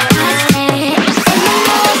way I stare. And I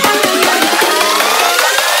know if I come any closer,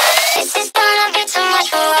 this is gonna be too much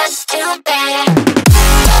for us to bear.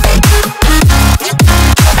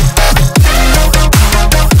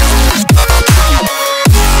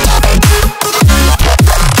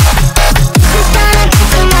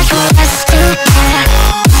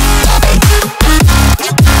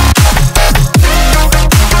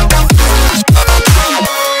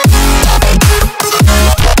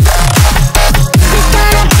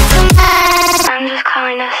 I'm just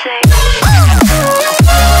calling to say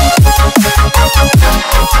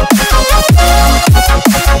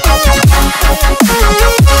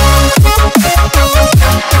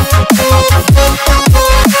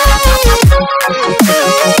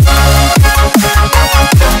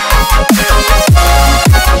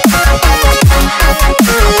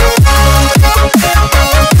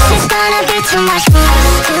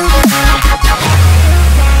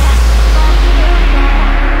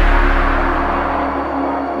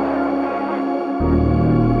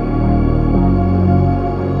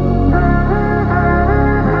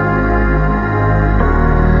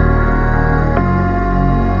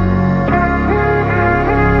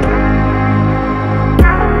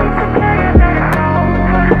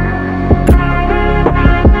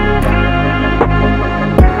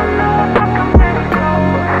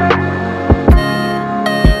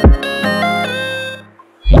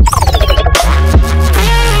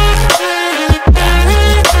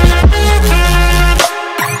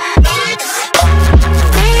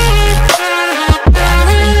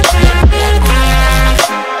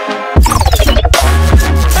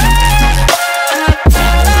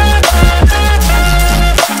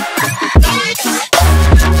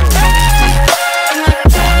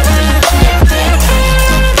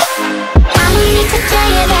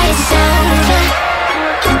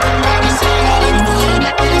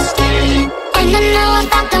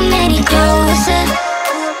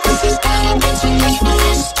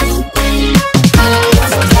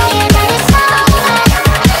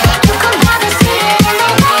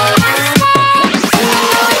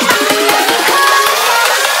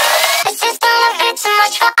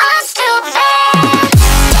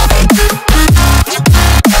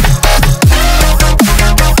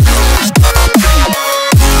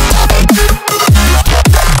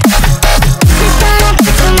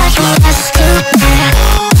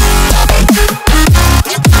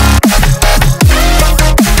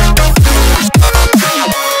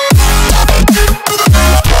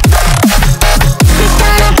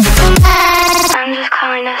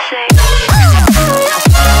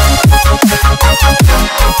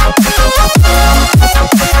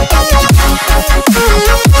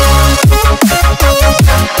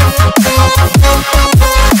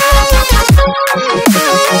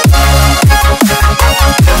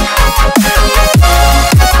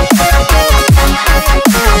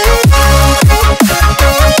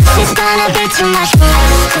too much.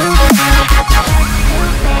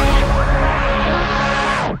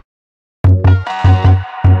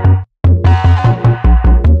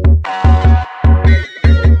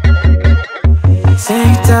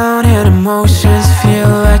 Sink down and emotions feel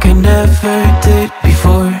like I never did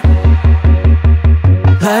before.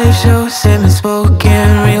 Life shows him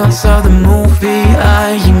unspoken reels of the movie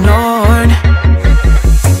I ignored.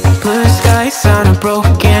 Blue skies on a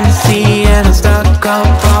broken sea and I'm stuck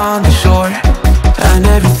up on the shore. I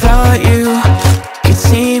never thought you could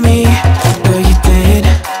see me, but you did.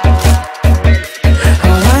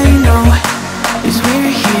 All I know is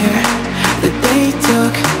we're here, that they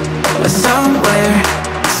took us somewhere.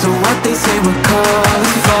 So what they say we're called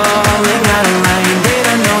is falling out of line. They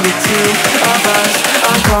don't know the two of us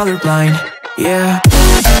are colorblind, yeah.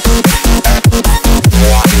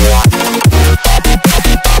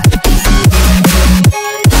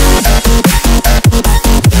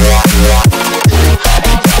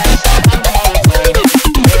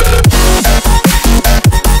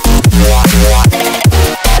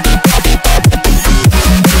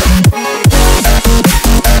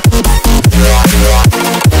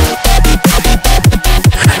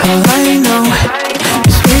 All I know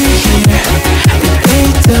is we're here, that they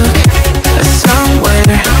took us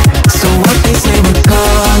somewhere. So what they say we're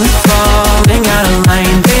calling falling out of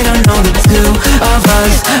line. They don't know the two of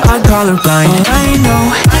us are colorblind. All I know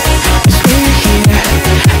is we're here,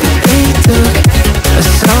 that they took us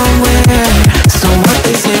somewhere. So what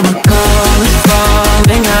they say we're calling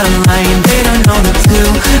falling out of line. They don't know the two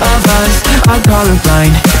of us are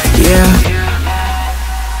colorblind, yeah.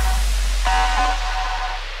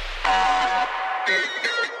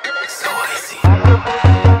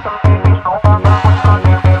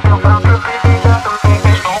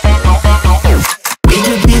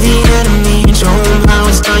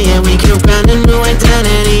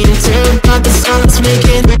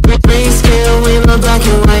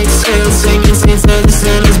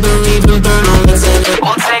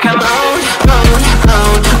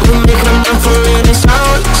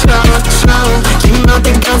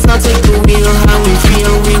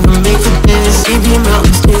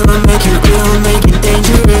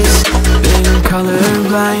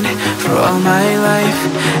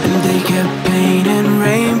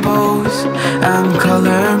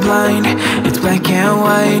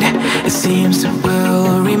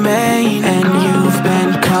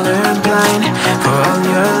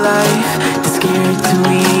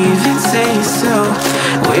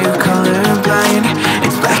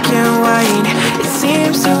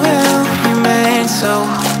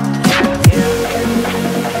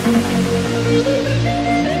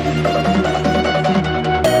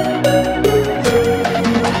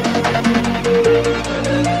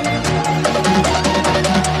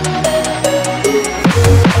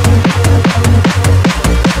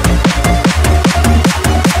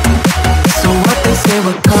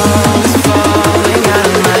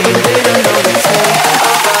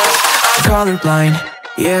 Colorblind,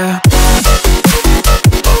 yeah.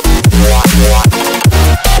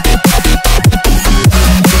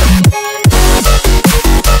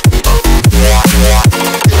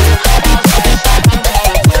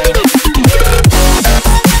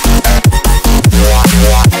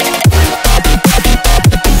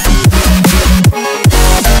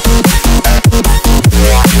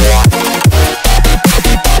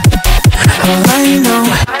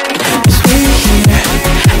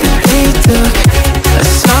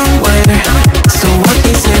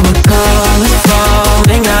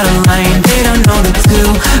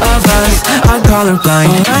 Colorblind.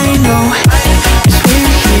 All I know is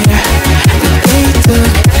we're here, that they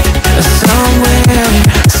took us somewhere.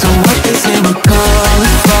 So what they say we're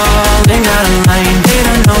calling falling out of line. They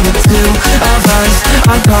don't know the two of us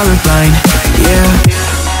are colorblind, yeah.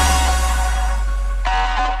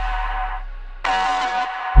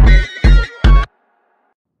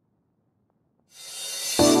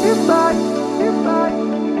 You're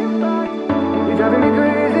driving me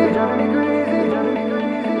crazy, driving me crazy, driving me crazy.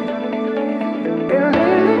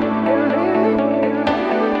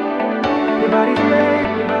 Your body's made, your body's made.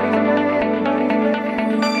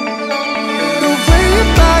 The way your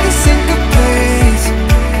body syncopates,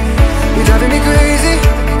 you're driving me crazy.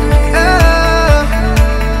 Oh.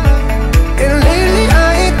 And lately I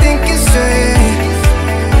ain't thinking straight.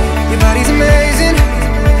 Your body's amazing.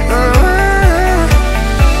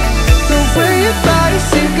 The way your body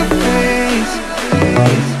syncopates,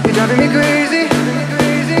 you're driving me crazy.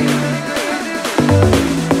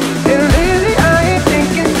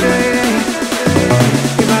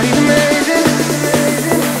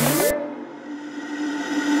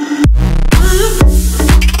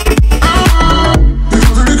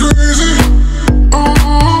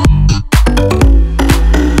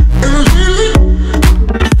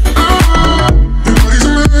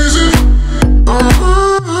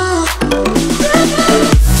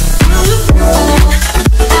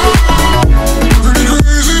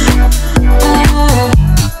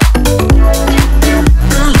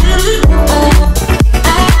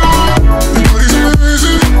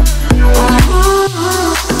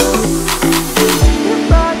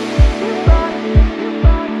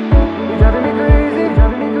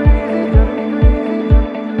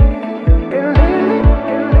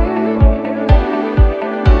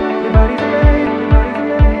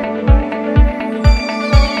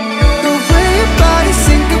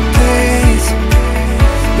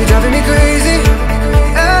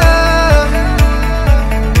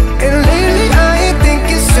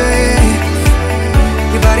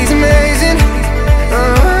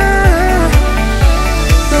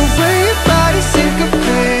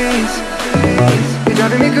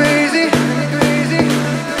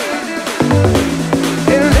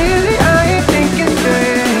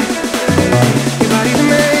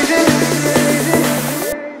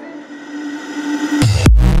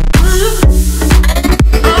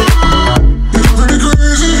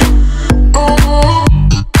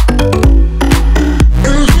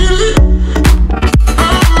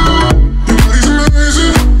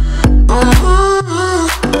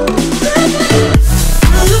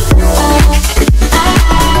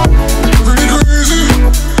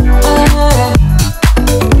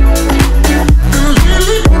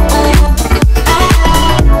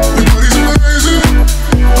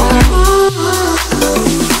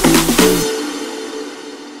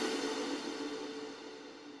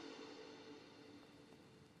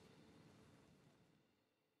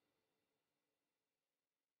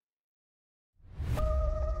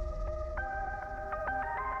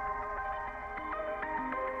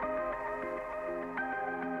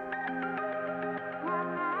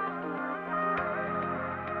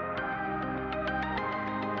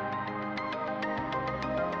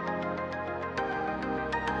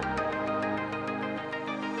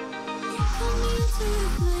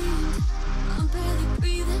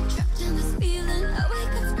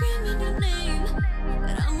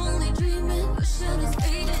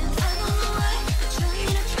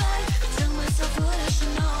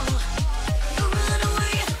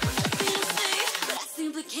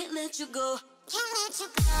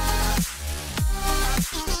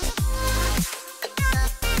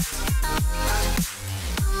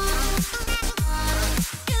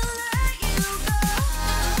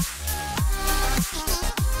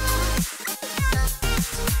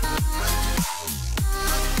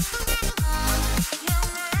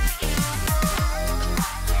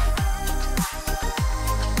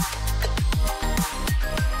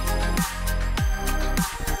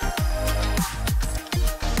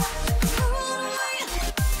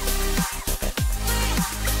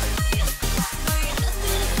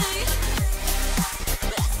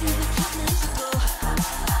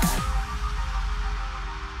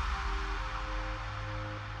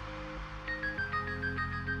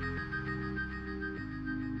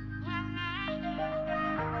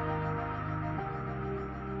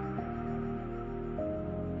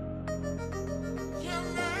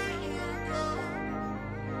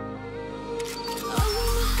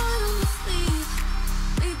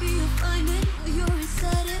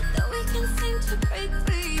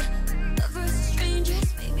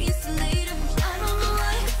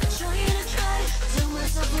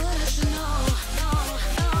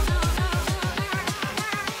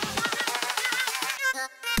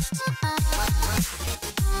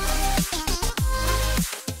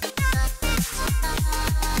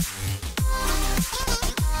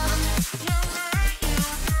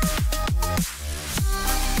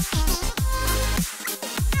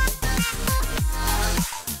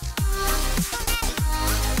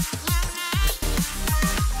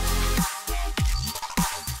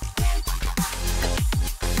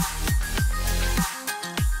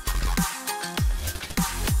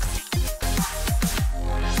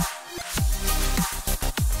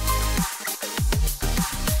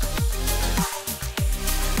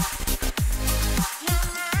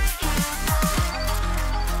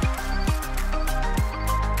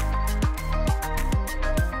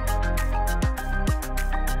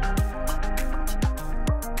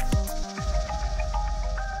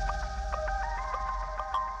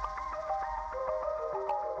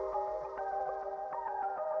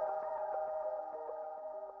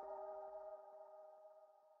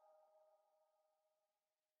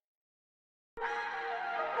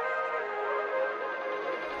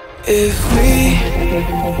 If we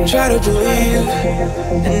try to believe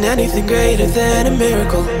in anything greater than a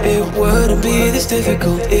miracle, it wouldn't be this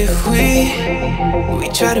difficult. If we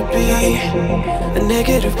try to be a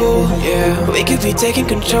negative bull, yeah, we could be taking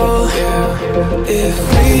control, yeah. If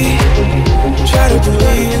we try to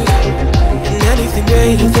believe in anything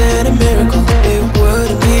greater than a miracle, it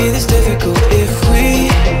wouldn't be this difficult. If we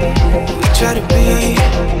try to be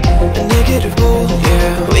a negative bull,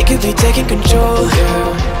 yeah, we could be taking control,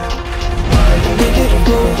 yeah. Negative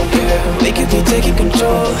bull, yeah, we could be taking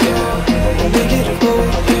control, yeah. Negative bull,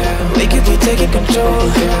 yeah, we could be taking control,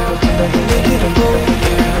 yeah. Negative bull,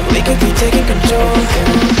 yeah, we could be taking control,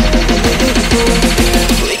 yeah. Negative bull,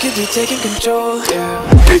 yeah, we could be taking control,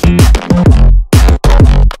 yeah.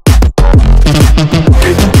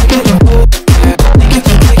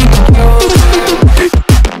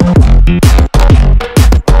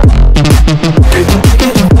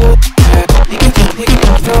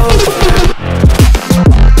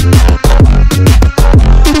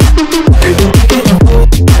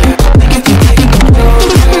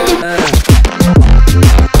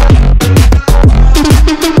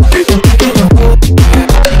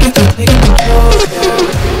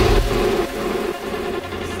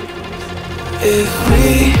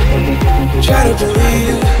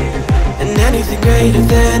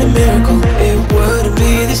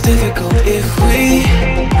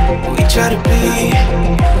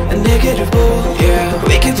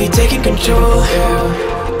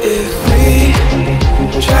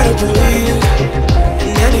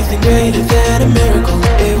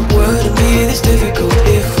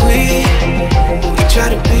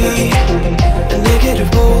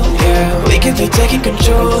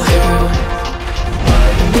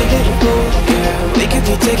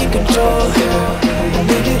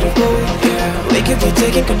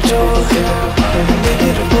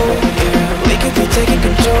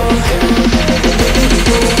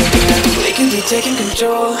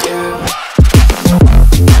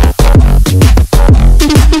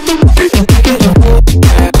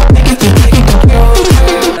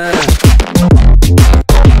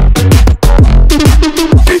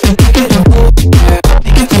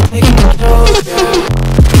 Yeah.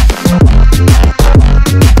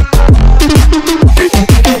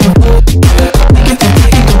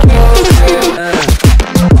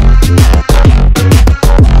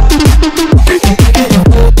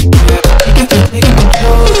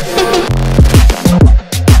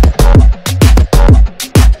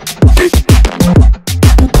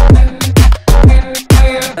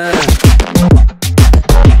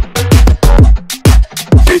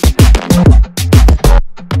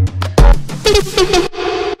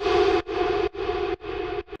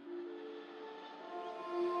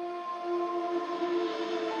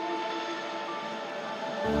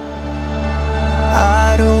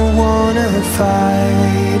 I don't wanna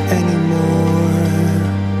fight anymore.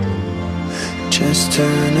 Just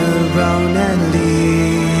turn around and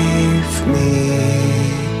leave me.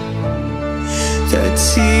 The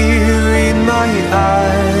tear in my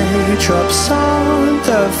eye drops on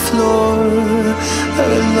the floor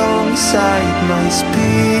alongside my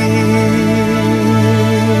speech.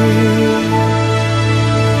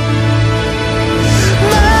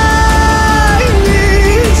 My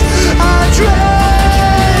knees are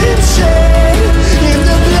drenching in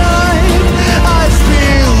the blood I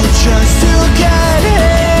spill just to get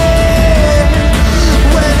in.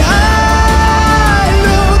 When I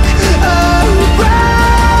look around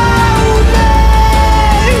me,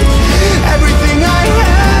 everything I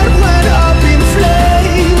had went up in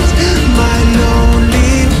flames. My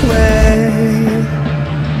lonely way.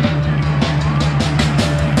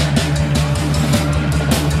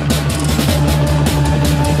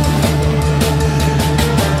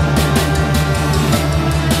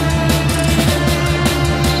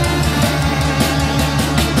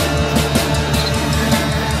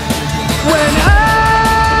 When I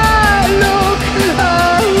look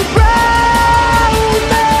around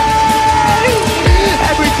me,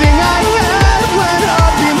 everything I had went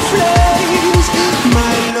up in flames.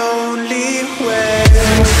 My lonely way.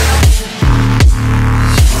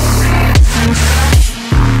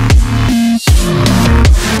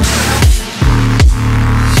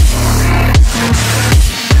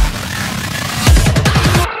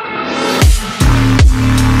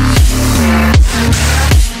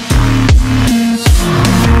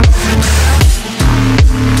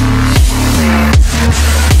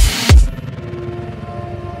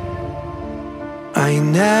 I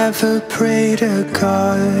never pray to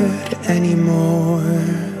God anymore.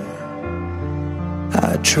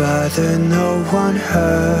 I'd rather no one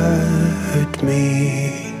hurt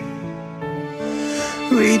me.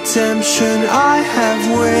 Redemption, I have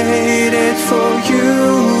waited for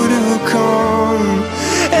you to come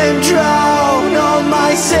and drown all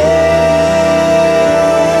my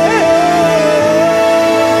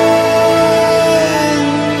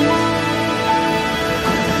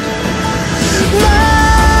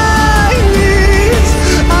My knees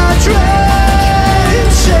are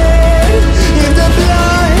drenching in the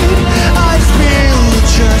blood I spill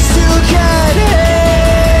just to get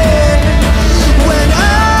in. When I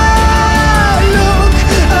look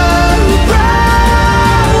around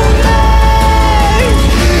me,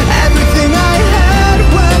 everything I had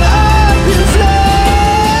went up in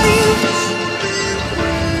flames.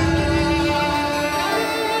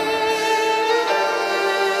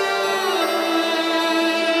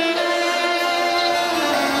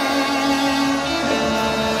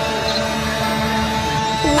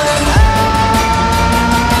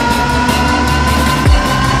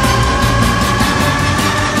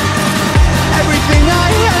 Everything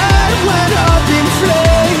I had went up in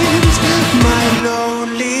flames. My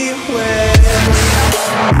lonely way.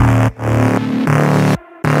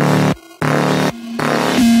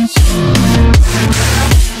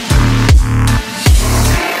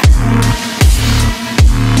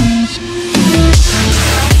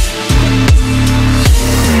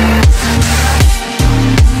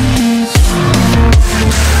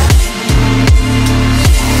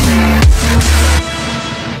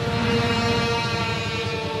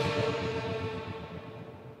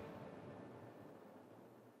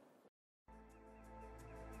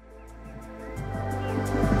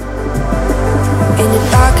 In the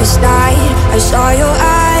darkest night, I saw your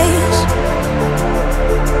eyes.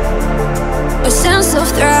 A sense of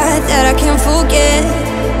threat that I can't forget.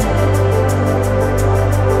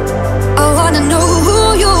 I wanna know who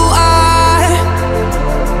you are.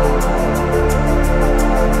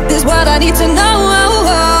 This is what I need to know.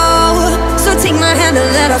 So take my hand and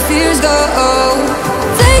let our fears go.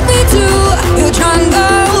 Take me to your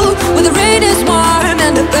jungle, where the rain is warm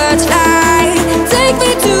and the birds fly. Take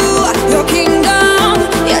me to your kingdom.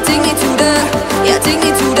 Yeah, take me to the, yeah, take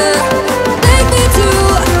me to the. Take me to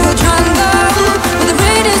your jungle, where the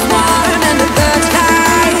rain is warm and the birds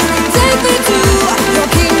fly. Take me to your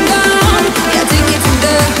kingdom. Yeah, take me to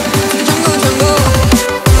the jungle, jungle.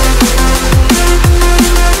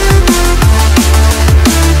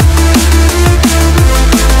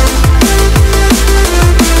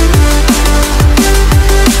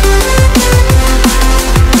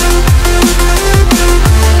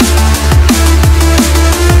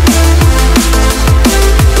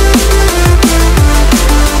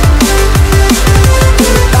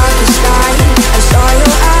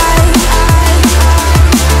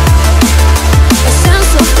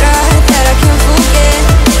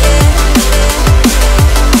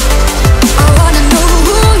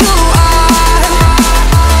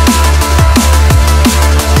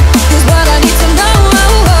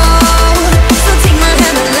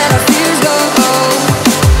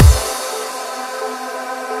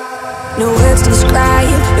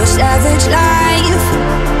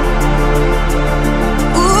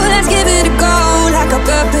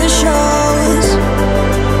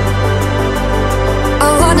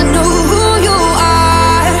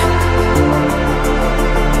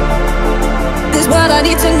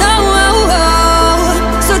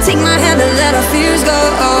 let our fears go.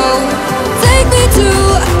 Take me to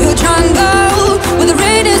your jungle, where the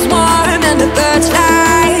rain is warm and the birds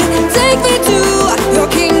fly. Take me to your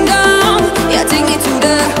kingdom. Yeah, take me to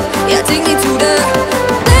the, yeah, take me to the.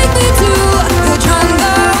 Take me to your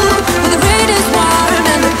jungle, where the rain is warm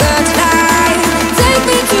and the birds fly. Take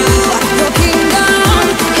me to your kingdom.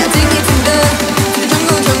 Yeah, take me to the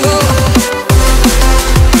jungle, jungle.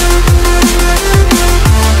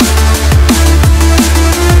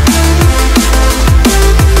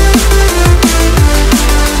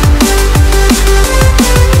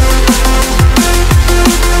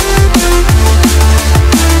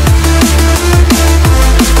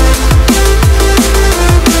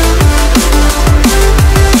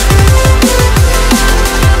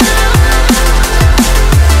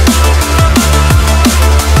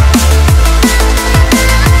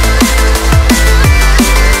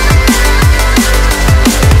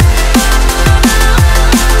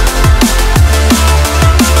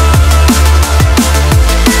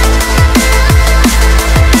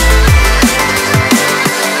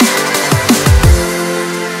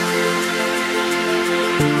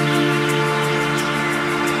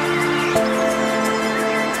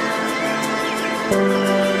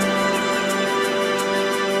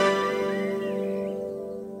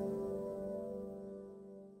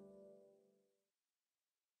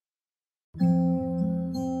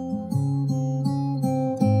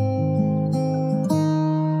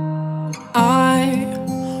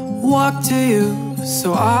 Walk to you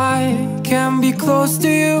so I can be close to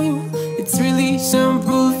you. It's really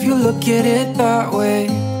simple if you look at it that way.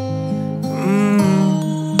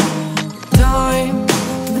 Time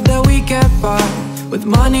that we get by with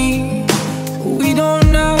money we don't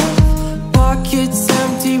know. Pockets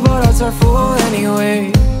empty but hearts are full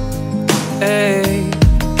anyway. Hey.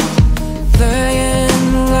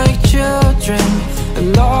 Playing like children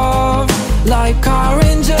and love like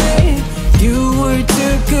R&J. You were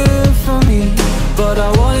too good for me, but I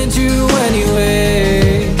wanted you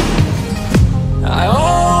anyway. I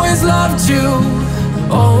always loved you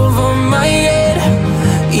over my head,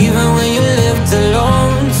 even when you lived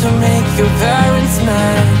alone to make your parents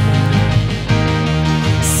mad.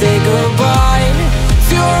 Say goodbye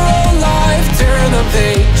to your old life, turn the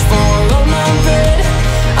page, follow my bed.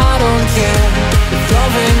 I don't care if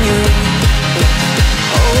loving you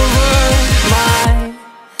over my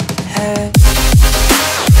head.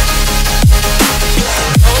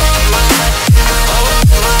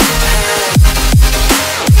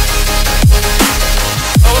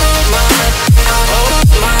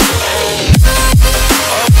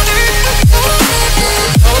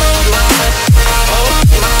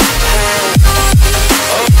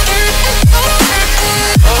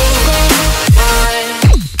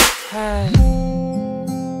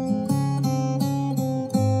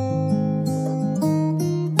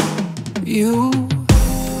 You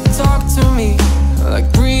talk to me like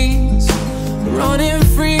breeze, running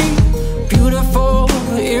free, beautiful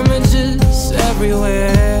images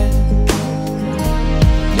everywhere.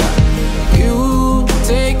 Yeah. You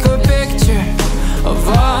take a picture of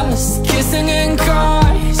us kissing in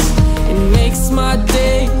cars, it makes my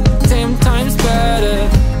day 10 times better.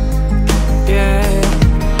 Yeah.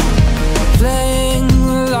 Playing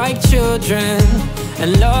like children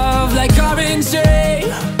and love like R&J.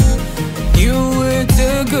 You were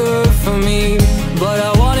too good for me, but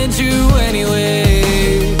I wanted you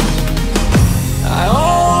anyway. I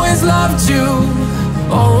always loved you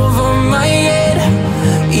over my head,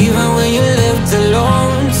 even when you lived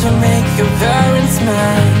alone to make your parents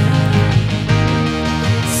mad.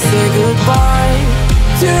 Say goodbye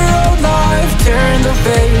to your old life, turn the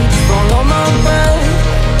page, follow my bed.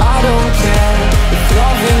 I don't care if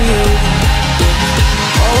loving you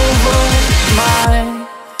over my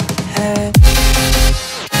head.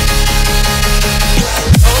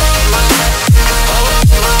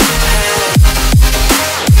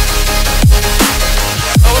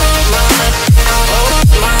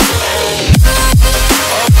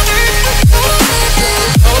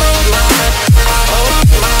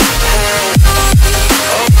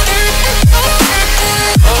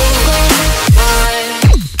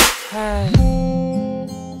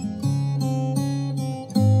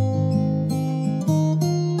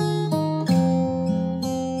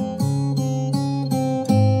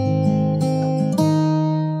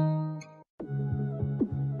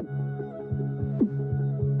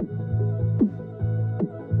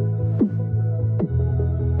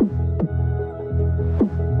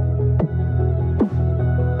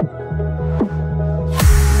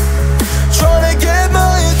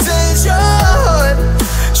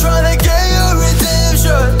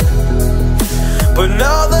 But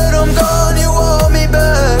now that I'm gone, you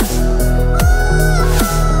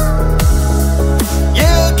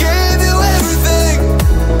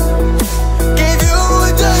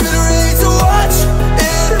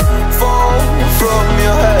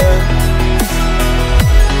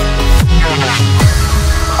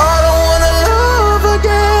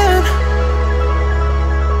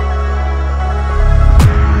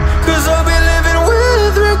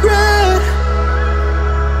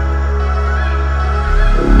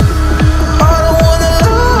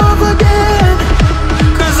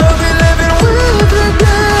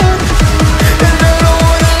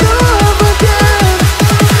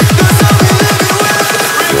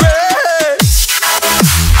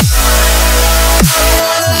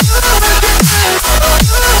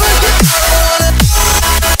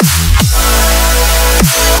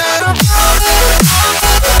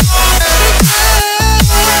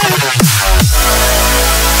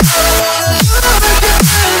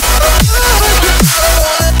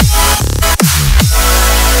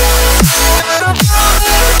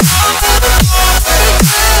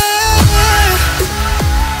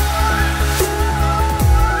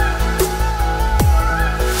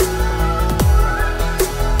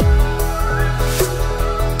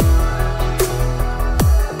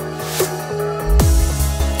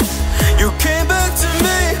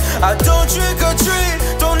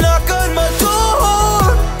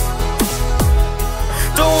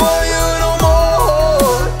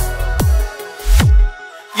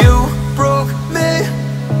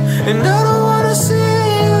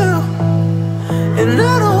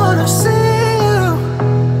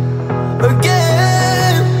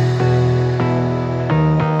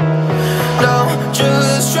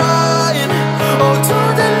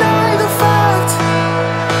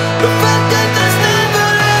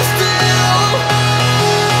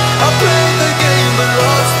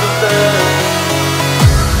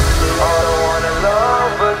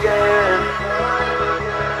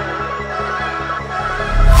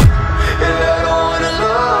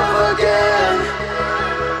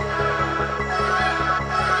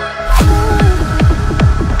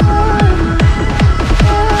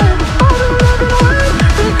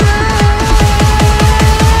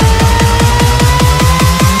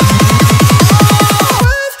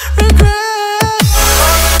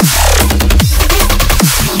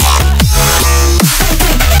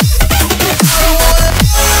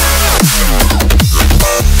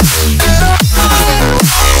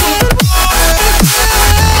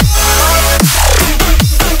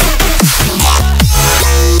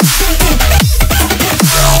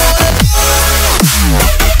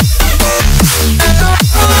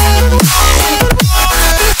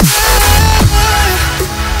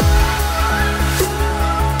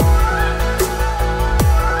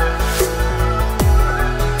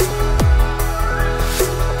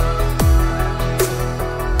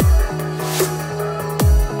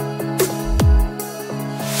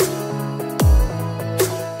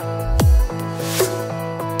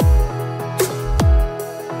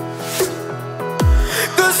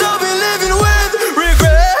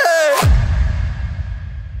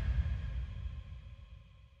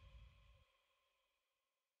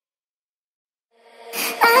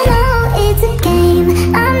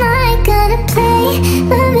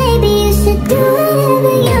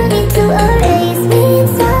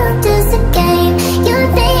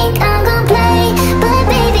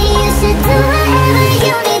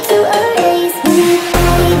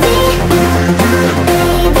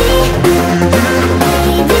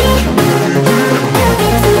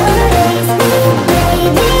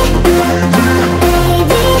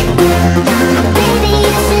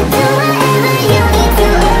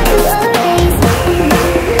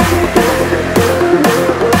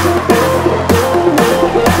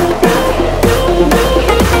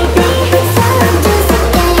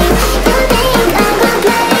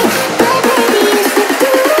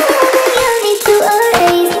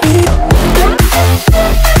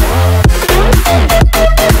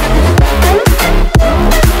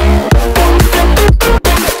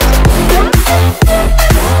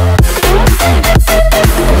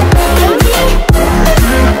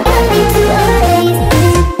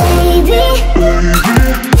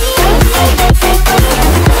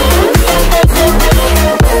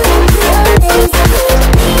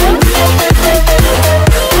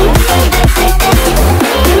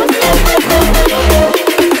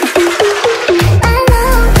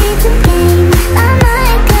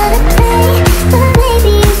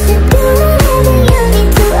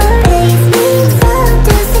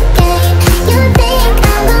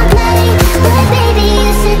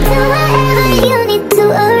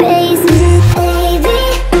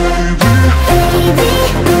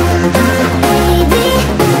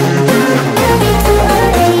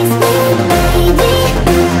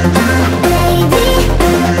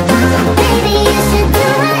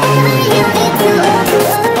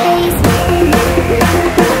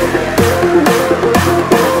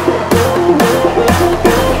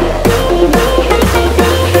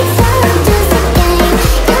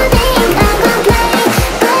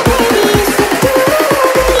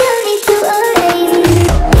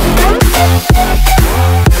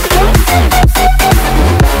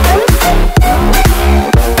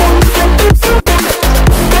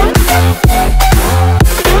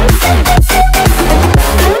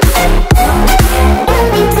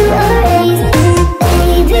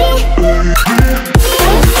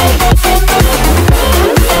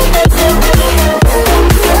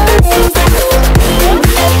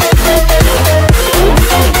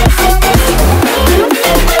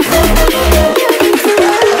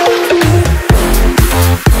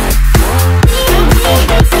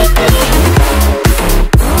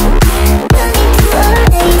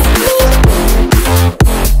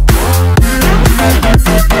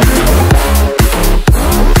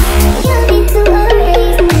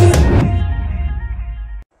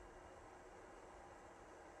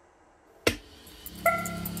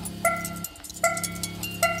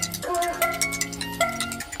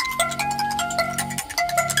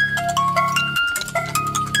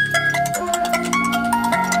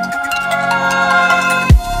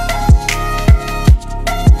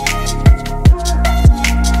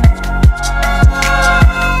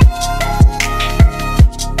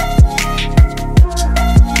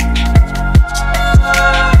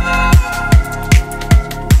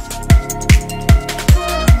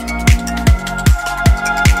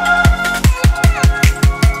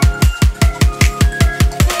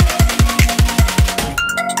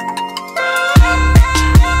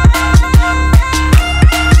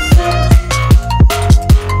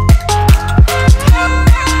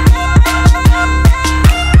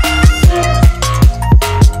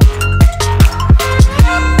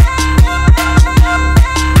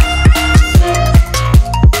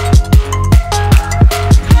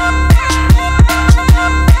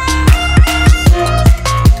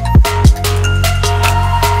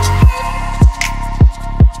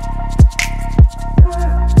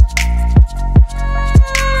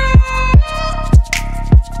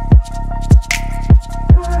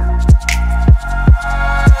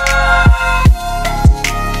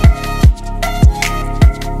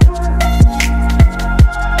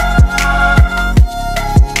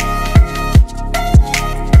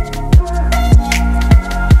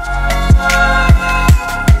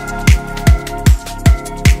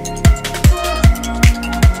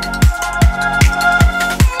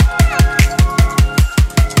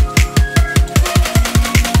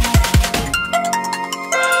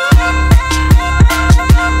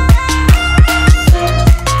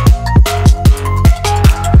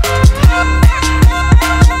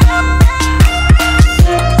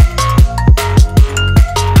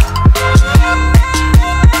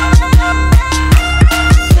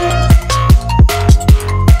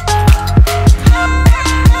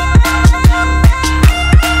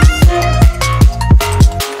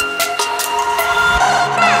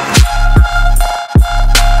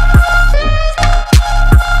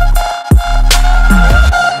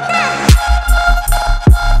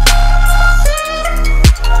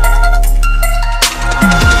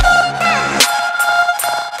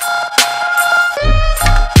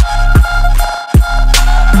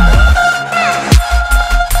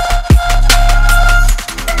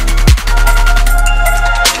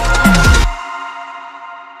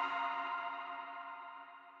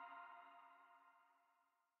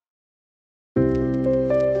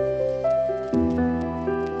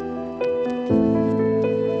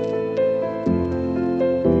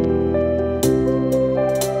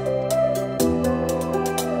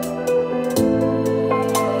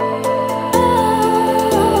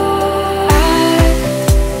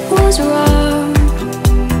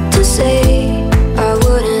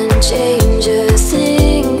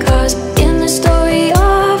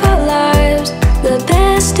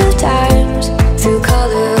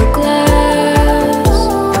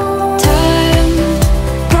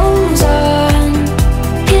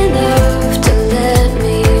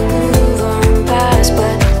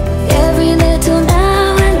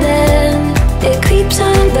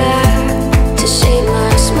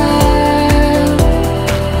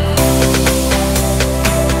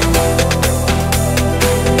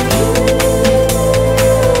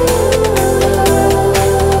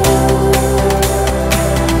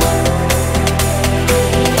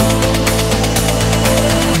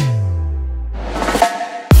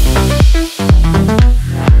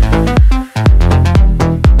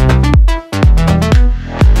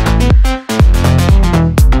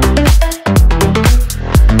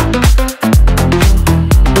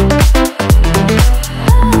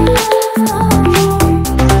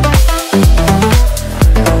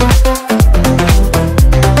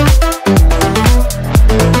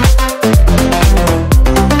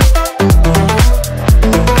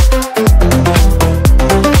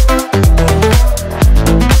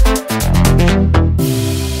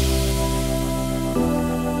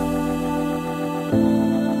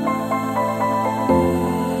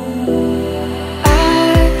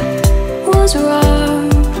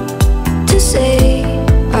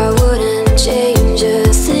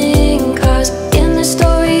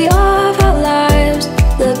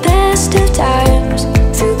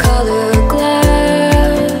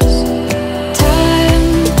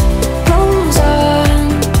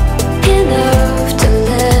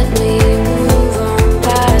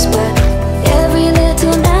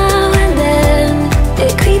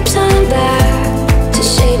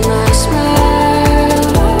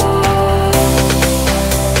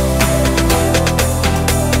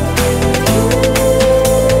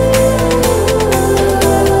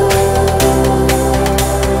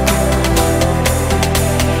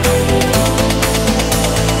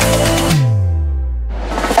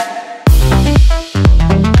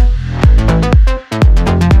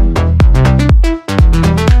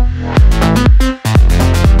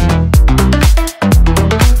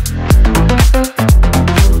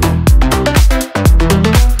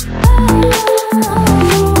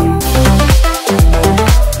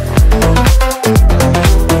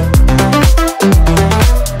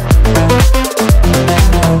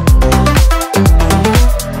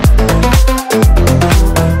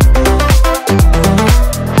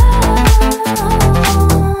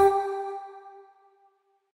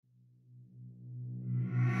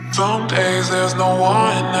Some days there's no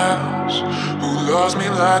one else who loves me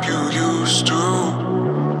like you used to.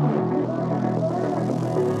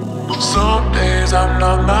 Some days I'm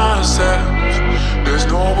not myself, there's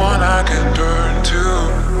no one I can turn to.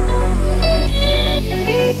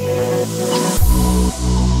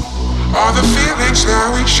 All the feelings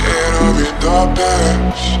that we shared are in the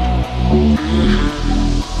past.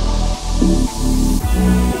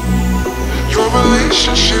 Your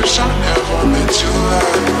relationships are never meant to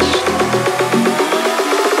last.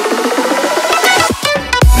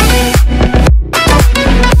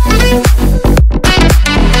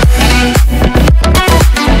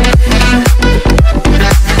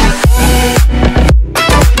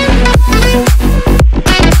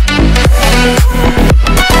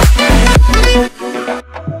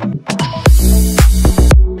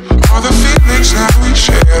 All the feelings that we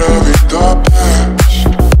shared are in the past.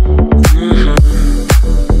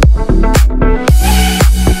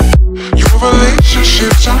 Your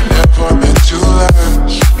relationships are never meant to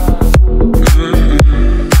last.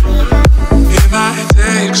 It might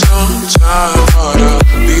take some time, but I'll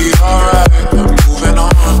be alright. I'm moving on,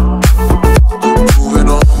 moving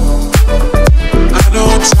on. I know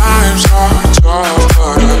times are tough,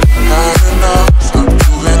 but I've had enough. I'm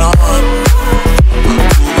moving on, I'm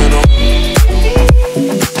moving on.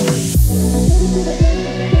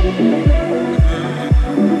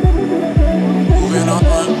 Moving on,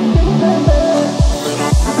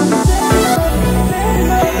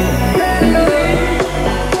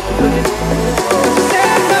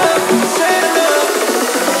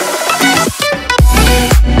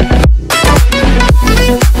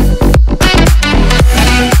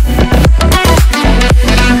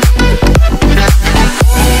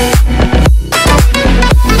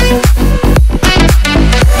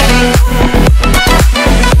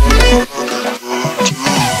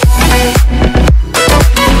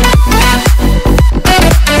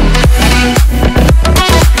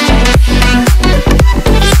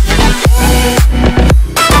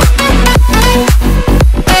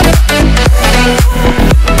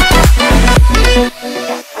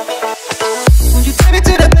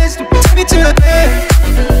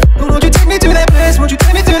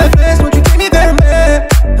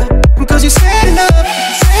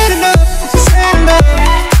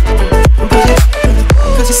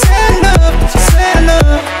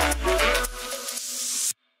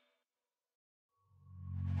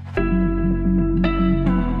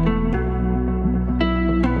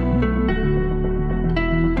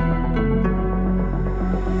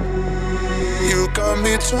 you got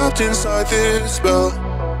me trapped inside this spell.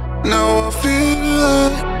 Now I feel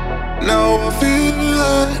it, now I feel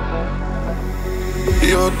it.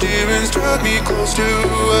 Your demons drag me close to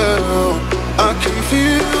hell. I can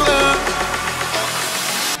feel it.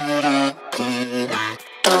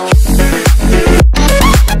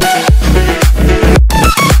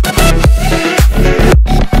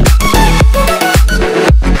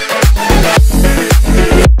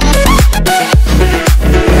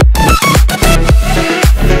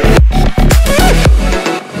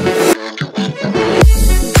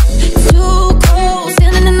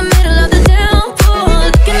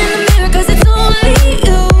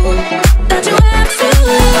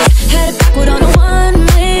 Had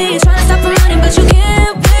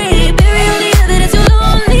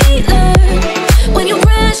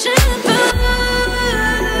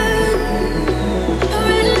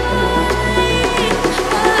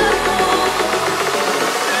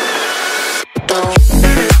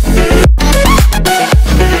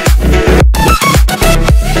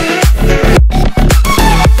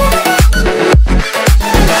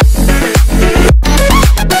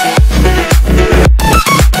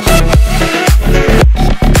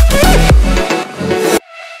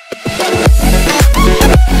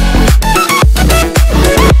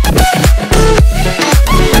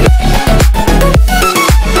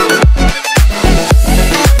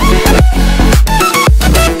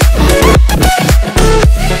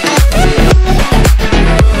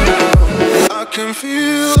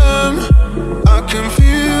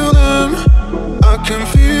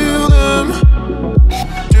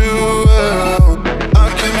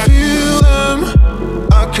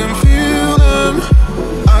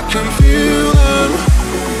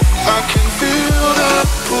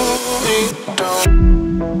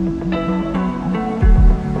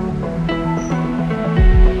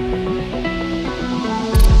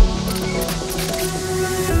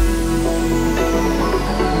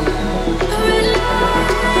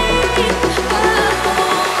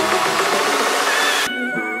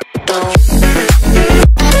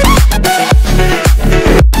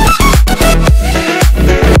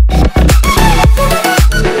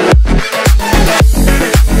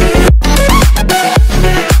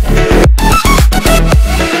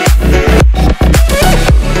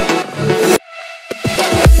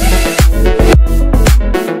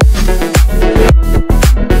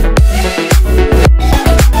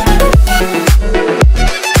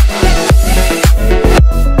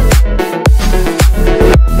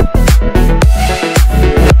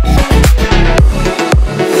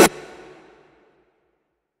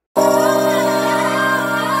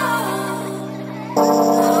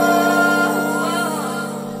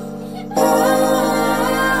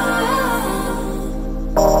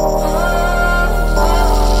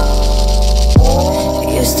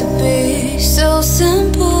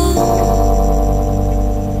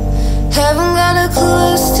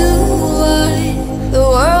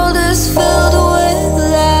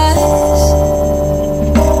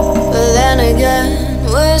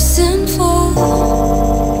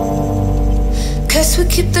we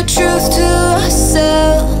keep the truth to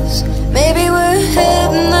ourselves. Maybe we're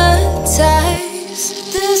hypnotized.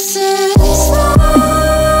 This is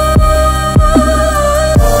life.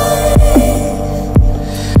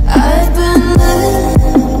 I've been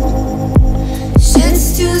living.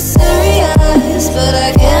 Shit's too serious, but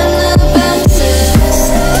I can't abandon this.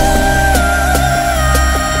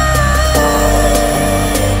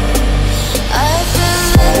 I've been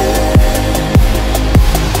living,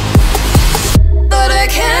 but I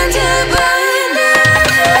can't abandon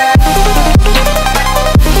it.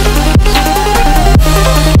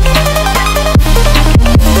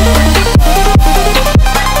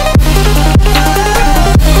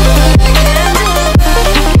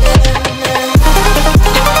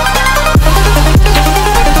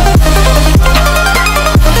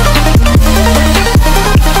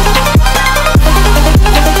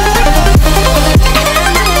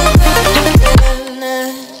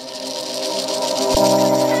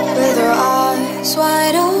 With our eyes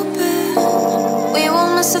wide open, we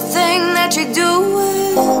won't miss a thing that you're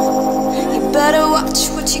doing. You better watch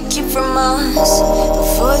what you keep from us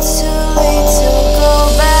before it's too late to go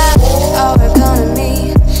back. Our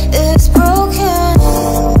economy is broken.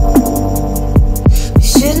 We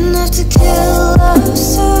shouldn't have to kill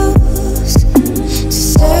ourselves to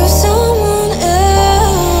serve someone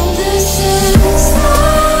else. This is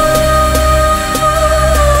life.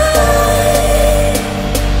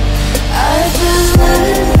 I've been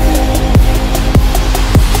living,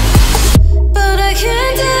 but I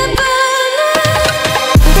can't abandon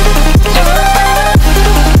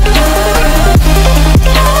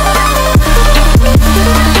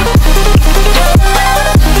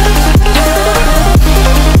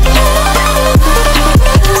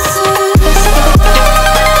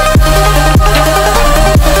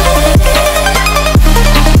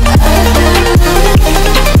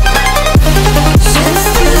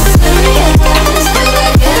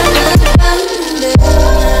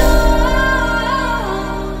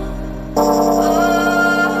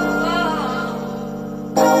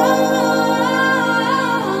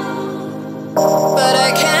but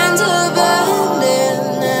I can't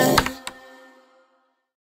abandon it.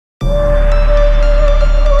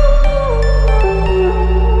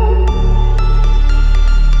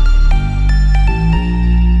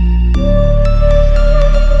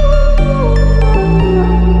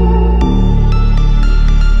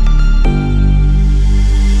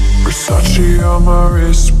 Versace on my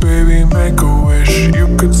wrist, baby, make a wish.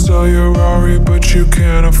 You could sell your Rari, but you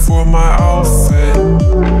can't afford my outfit.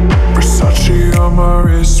 Versace on my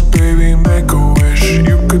wrist, baby, make a wish.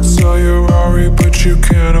 You could sell your Rari, but you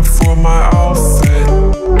can't afford my outfit.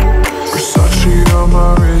 Versace on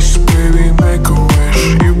my wrist, baby, make a wish.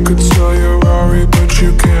 You could sell your Rari, but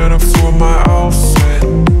you can't afford my outfit.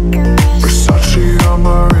 Versace on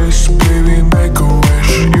my wrist, baby, make a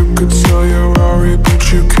wish. You could sell your Rari,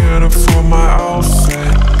 but you can't afford my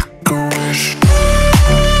outfit. Go wish. Go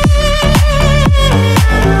wish.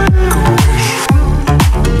 Go wish.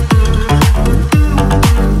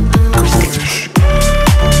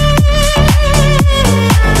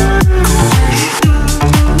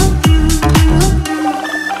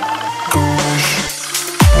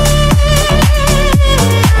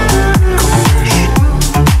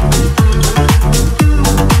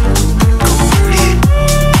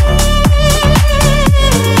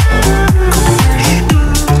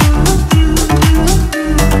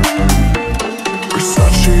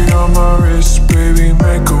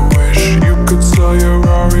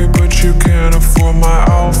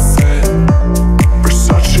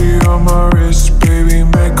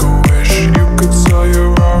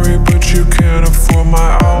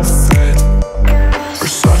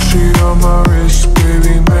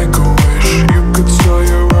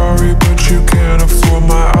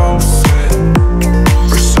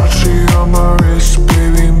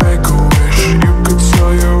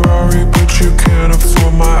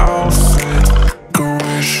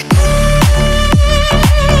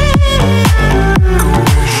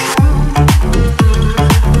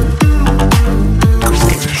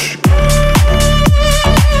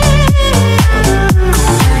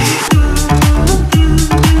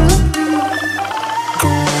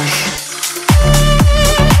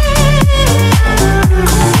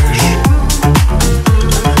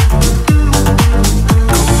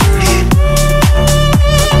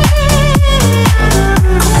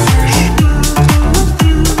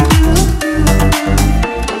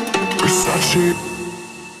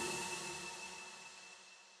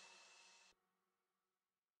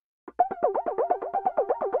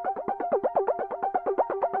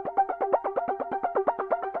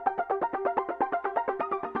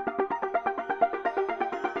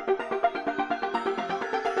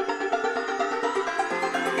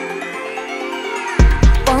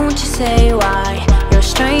 Don't you say why you're a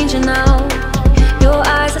stranger now. Your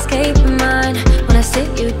eyes escaping mine when I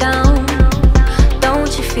sit you down.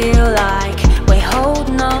 Don't you feel like we're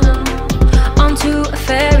holding on onto a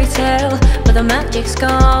fairy tale, but the magic's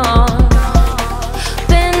gone.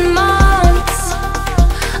 Been months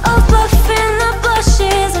of buffing the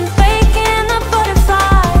blushes and faking the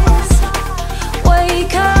butterflies.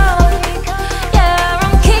 Wake up, yeah,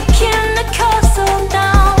 I'm kicking the castle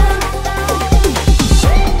down.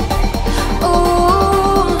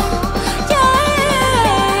 Ooh, yeah,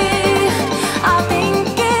 I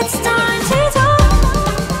think it's time to talk.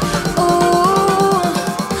 Ooh,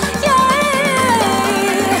 yeah,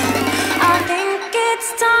 I think it's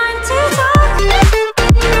time to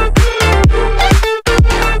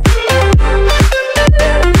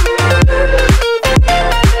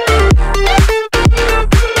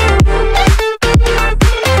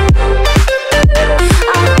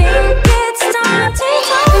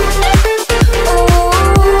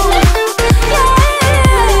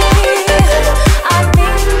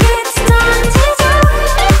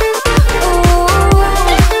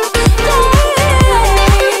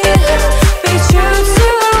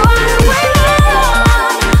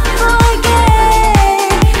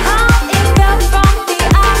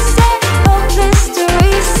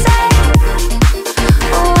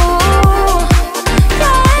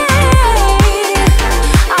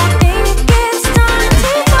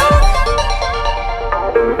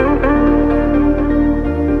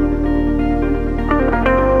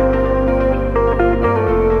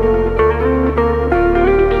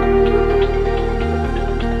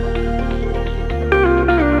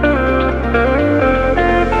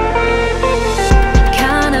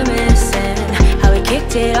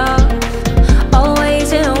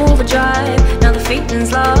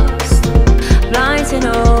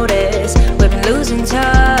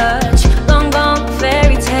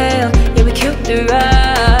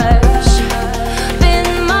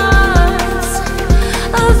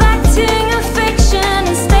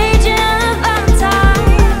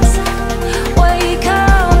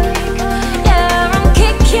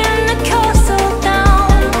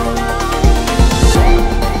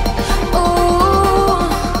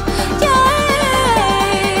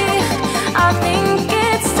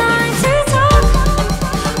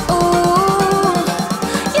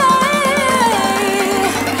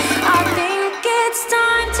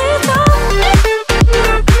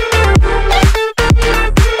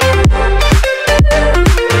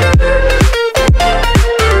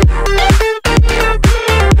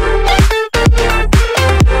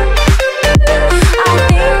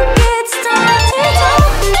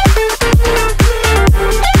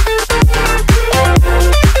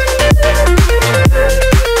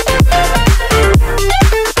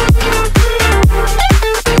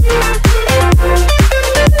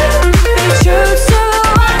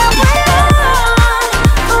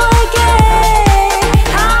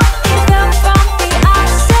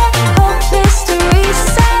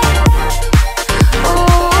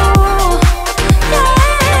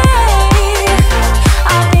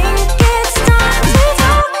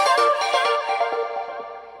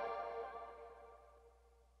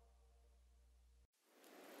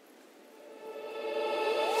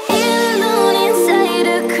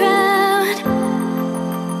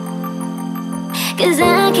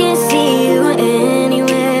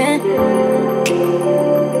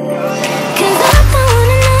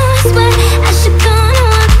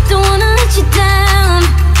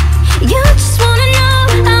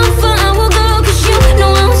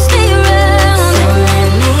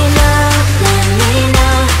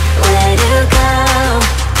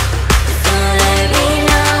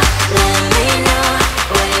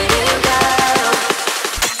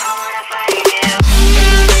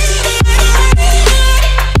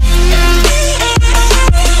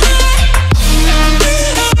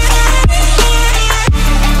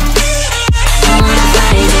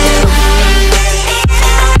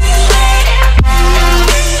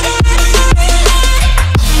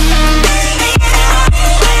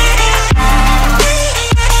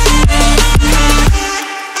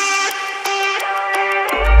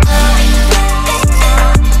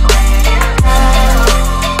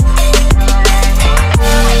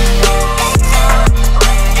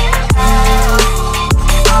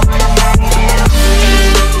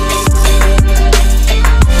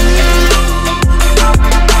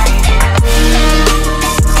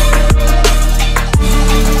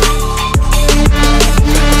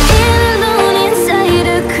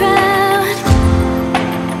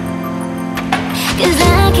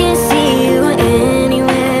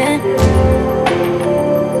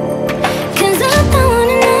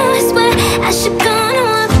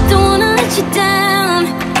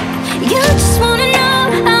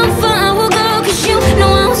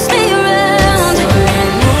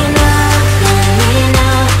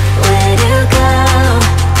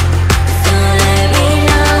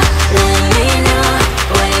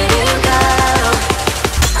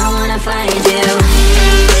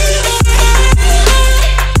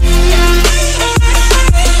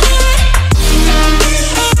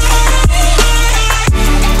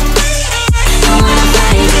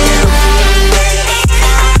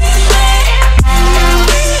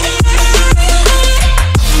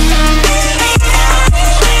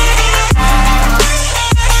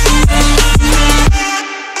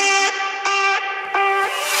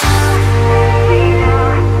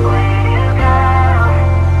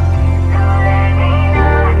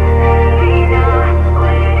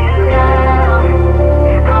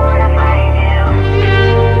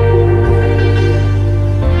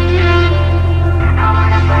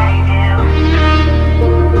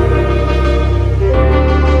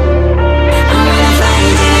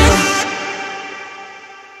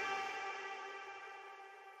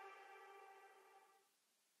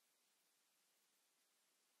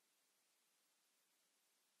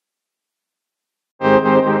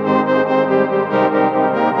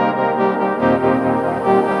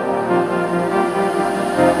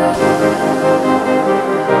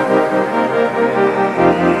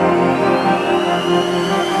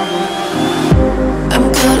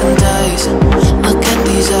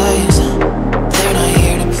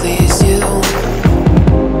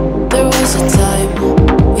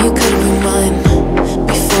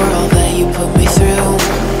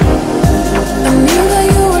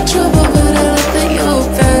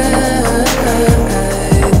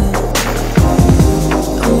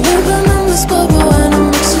this bubble and it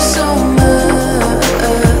makes you so mad.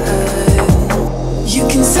 You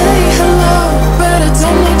can say hello, but I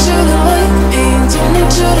don't need you to like me. Don't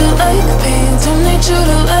need you to like me. Don't need you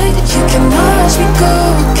to like. You can watch me go,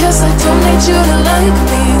 cause I don't need you to like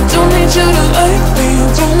me. Don't need you to like me.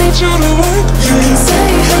 Don't need you to like me. You can say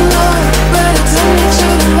hello, but I don't need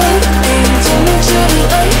you to like me. Don't need you to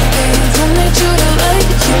like me. Don't need you to like.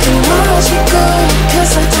 You can watch me go,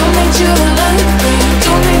 cause I don't need you to like me.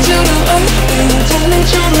 Don't need you to like me. Don't need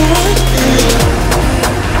you to like me.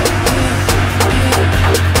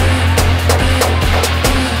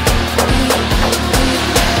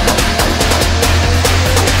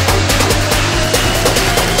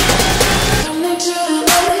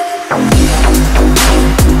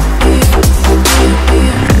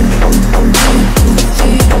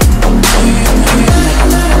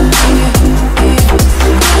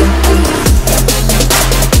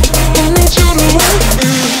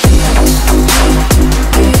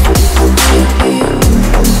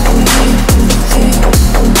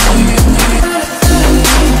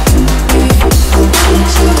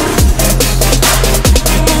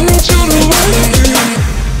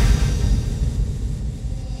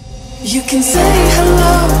 You can say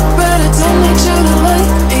hello, but I don't need you to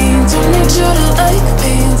like me. Don't need you to like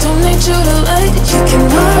me. Don't need you to like. You can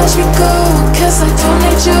watch me go, cause I don't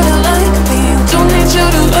need you to like me. Don't need you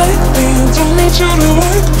to like me. Don't need you to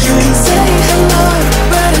like. You can say hello,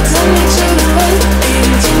 but I don't need you to like me.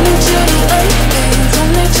 Don't need you to like me.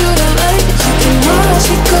 Don't need you to like. You can watch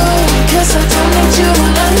me go, cause I don't need you to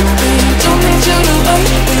like me. Don't need you to like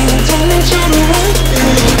me. Don't need you to like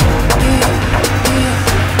me.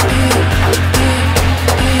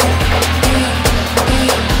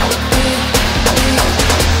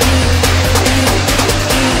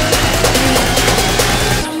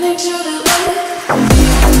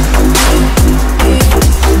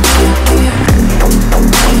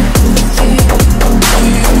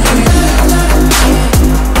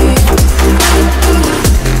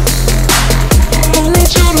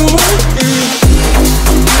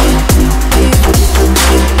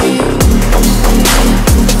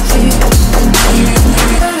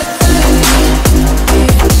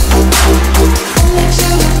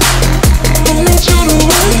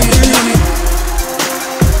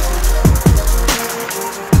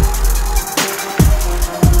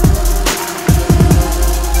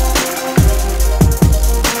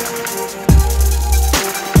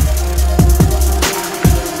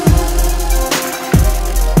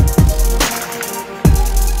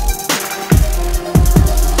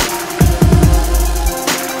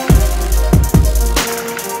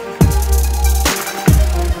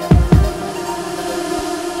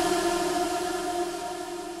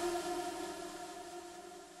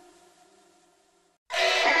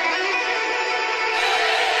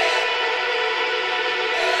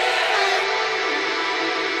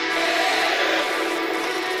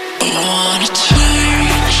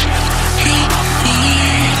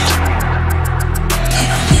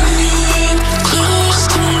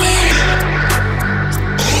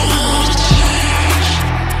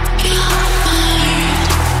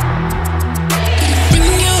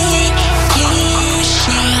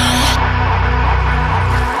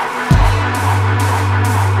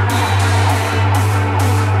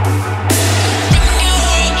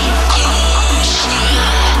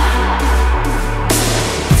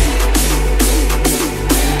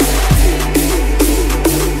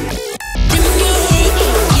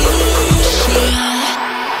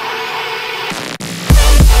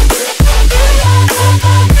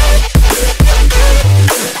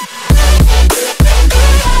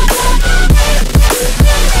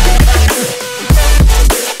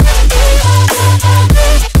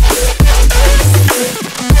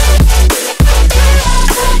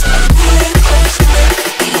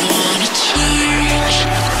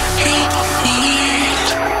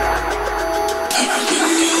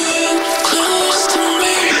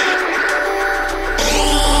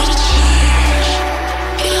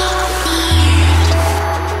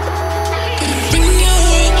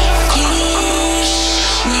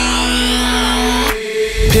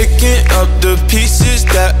 Picking up the pieces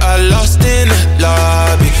that I lost in the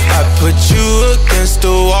lobby. I put you against the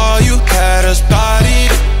wall, you had us body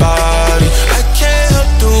to body. I can't help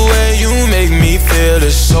the way you make me feel,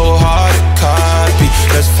 it's so hard to copy.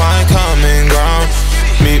 Let's find common ground,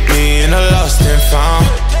 meet me in a lost and found,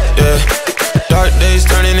 yeah. Dark days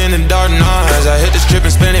turning into dark nights. I hit the strip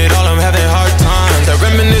and spend it all, I'm having hard times. I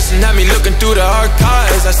reminisce Flashing at me, looking through the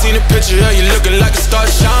archives. I seen a picture of you looking like a star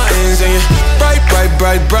shines. And you're bright, bright,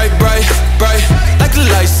 bright, bright, bright, bright, like the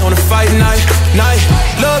lights on a fight night, night.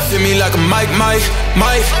 Love hit me like a mic, mic,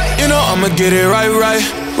 mic. You know I'ma get it right, right,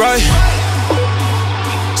 right.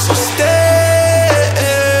 So stay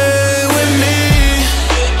with me,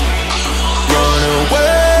 run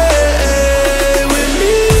away with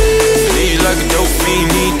me. Need like a dope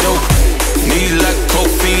fiend, need dope. Need like a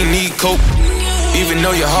coke fiend, need coke. Even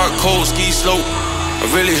though your heart cold, ski slope,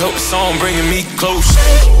 I really hope the song bringing me close.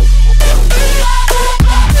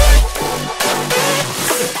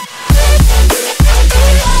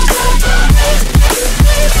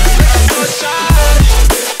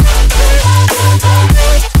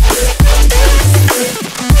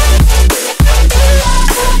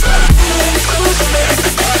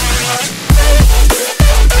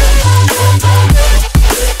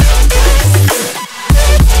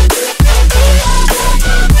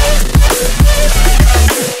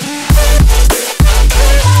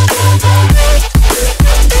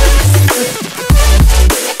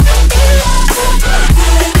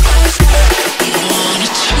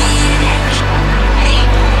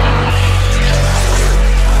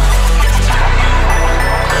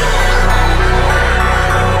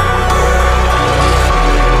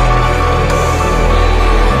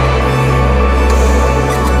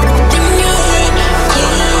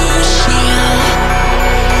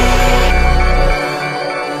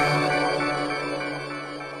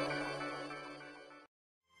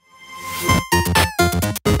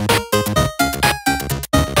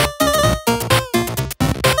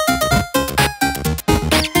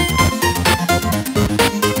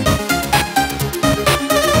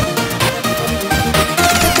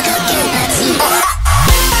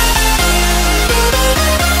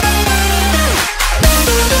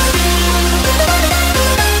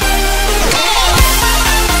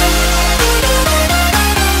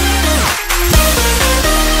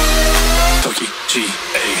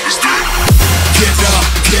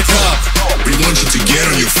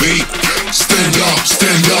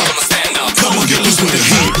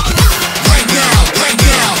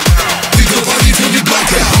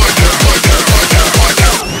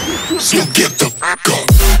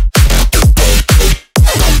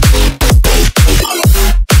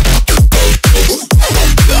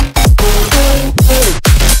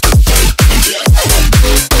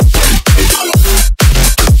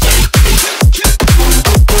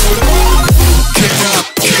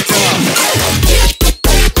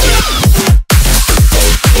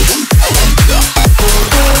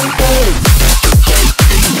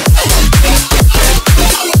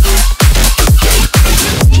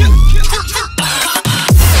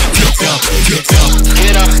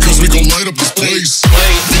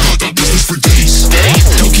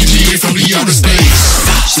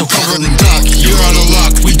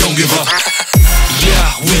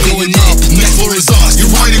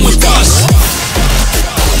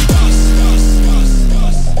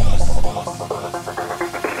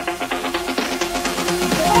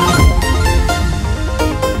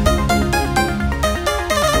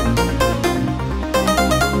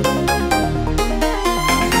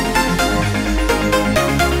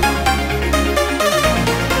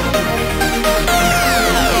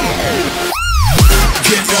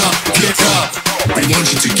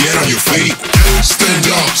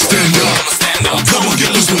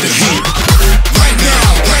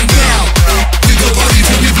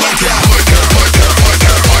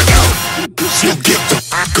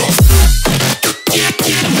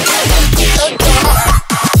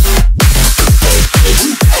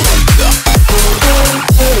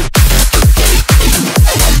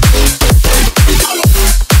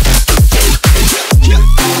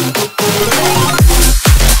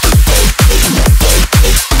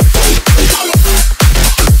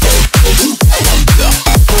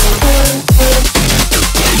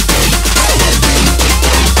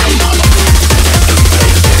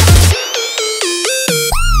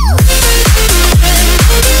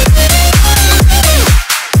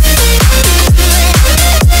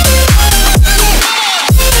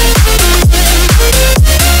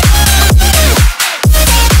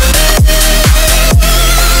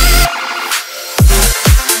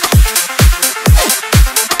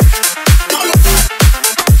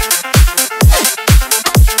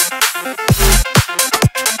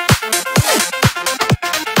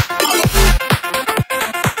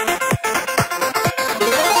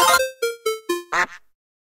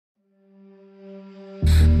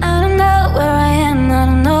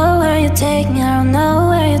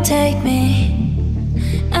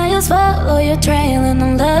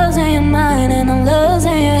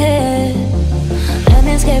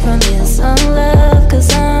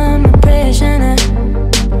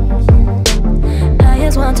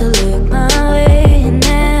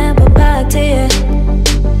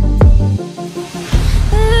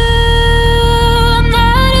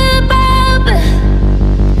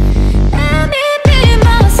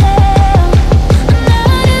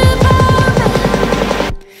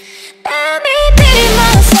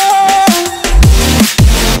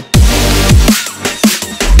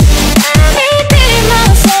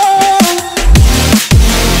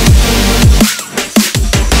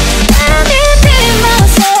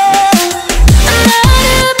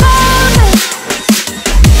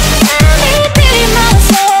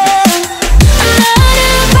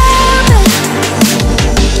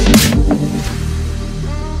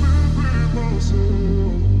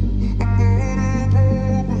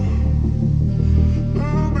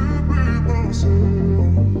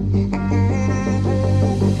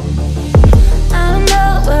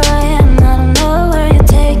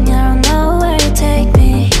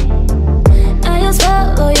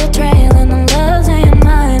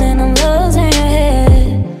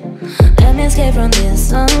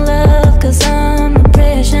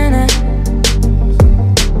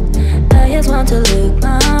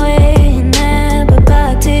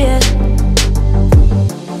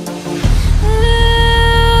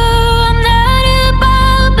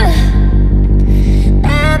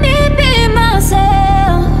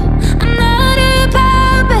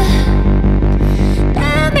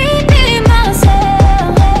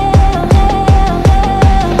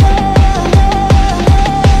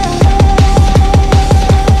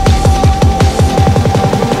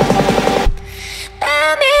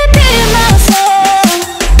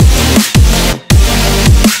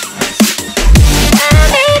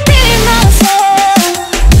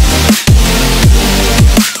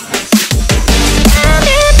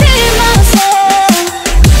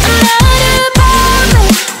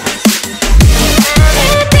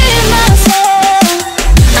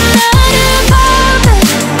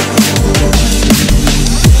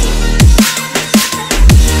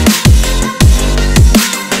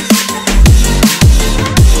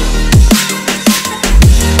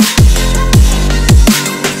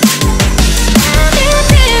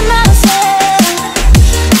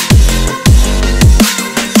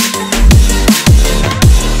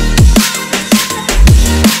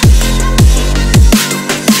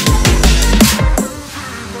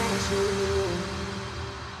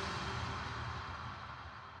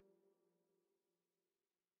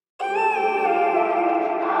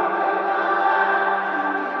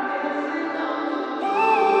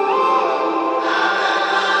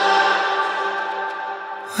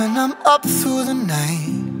 When I'm up through the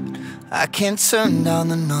night, I can't turn down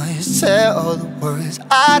the noise, say all the words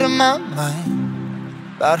out of my mind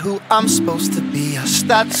about who I'm supposed to be. I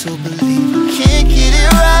start to believe I can't get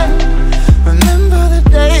it right. Remember the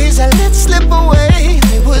days I let slip away,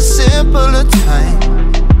 they were simpler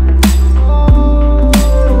times.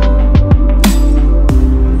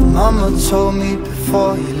 Mama told me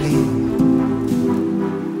before you leave,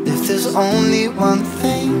 if there's only one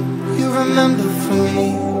thing you remember from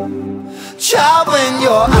me, child, when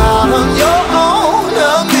you're out on your own,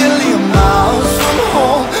 a million miles from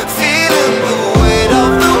home, feeling the weight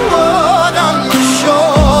of the world on your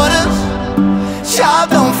shoulders, child,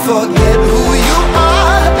 don't forget who you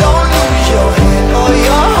are, don't lose your head or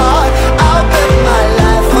your heart. I'll bet my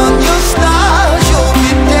life on your stars, you'll be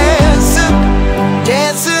dancing,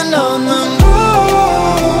 dancing on the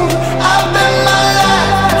moon. I'll bet my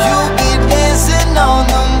life, you'll be dancing on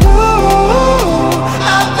the moon.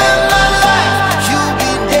 I'll bet my life, you'll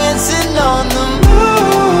be dancing on the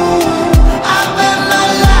moon. I'll bet my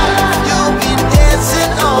life, you'll be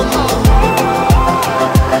dancing on the moon.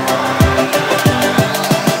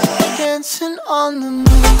 Dancing on the moon.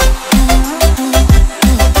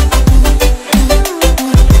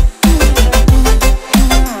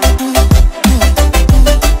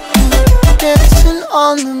 Dancing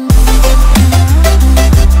on the moon.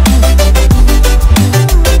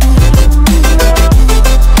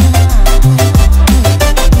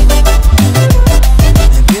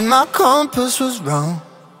 Maybe my compass was wrong,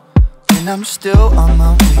 and I'm still on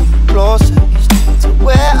my way closer each day to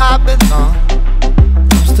where I belong.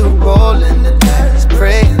 I'm still rolling the dice,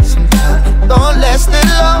 praying sometimes it don't last that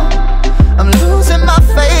long. I'm losing my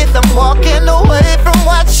faith, I'm walking away from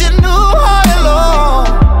what you knew all along.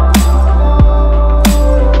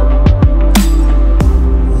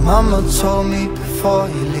 Mama told me before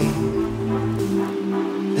you leave,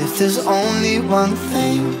 if there's only one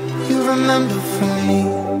thing you remember from me,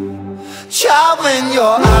 child, when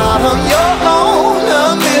you're out on your own,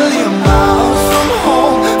 a million miles from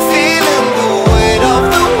home, feeling the weight of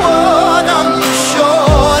the world on your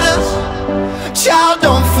shoulders, child,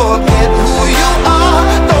 don't forget who you are,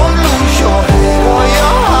 don't lose your head or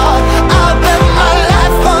your heart. I'll bet my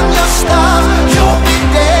life on your stars, you'll be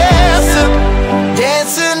dancing,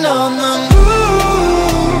 dancing on the moon.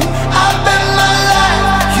 I'll bet my life,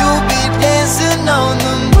 you'll be dancing on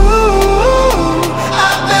the moon.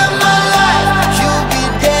 I'll bet my life, you'll be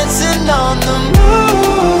dancing on the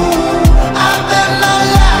moon. I'll bet my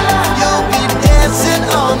life, you'll be dancing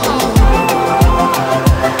on the moon.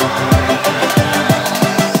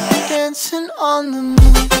 Dancing on the moon.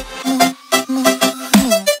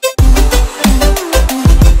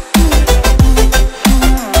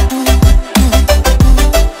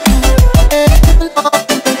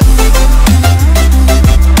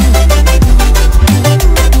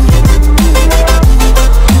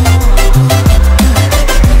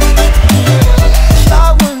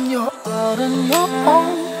 Child, when you're out on your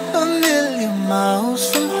own, a million miles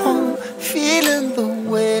from home, feeling the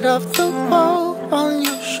weight of the world on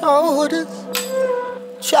your shoulders,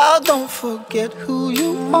 child, don't forget who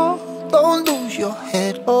you are, don't lose your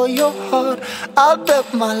head or your heart. I'll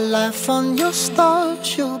bet my life on your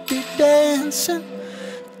stars, you'll be dancing,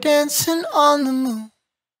 dancing on the moon.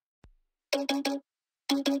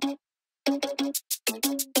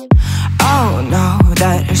 Oh no,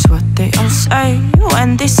 that is what they all say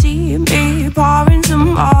when they see me pouring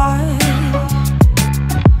some wine.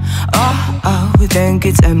 Oh, think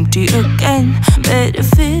it's empty again, better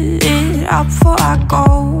fill it up before I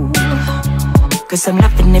go. Cause I'm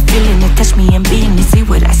loving it, feeling it, touch me and being it, see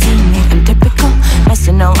what I see in it, I'm typical.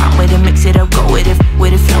 Messing around with it, mix it up, go with it,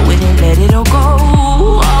 flow with it, let it all go.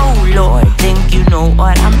 Oh Lord, think you know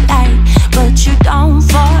what I'm like, but you don't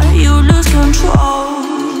fall, you lose control.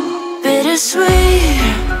 Bittersweet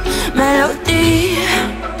melody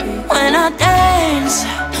when I dance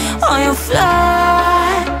on your fly.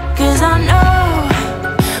 Cause I know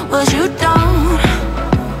what you don't,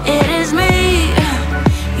 it is me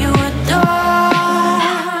you adore.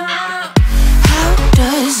 How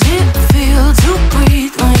does it feel to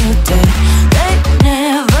breathe when you're dead? They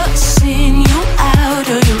never seen you out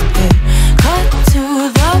or you dead. Cut to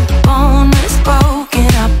the bone, it's broken,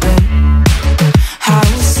 I bet. How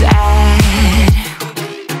sad.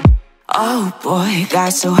 Oh boy,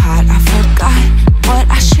 got so hot I forgot what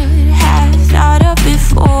I should have thought of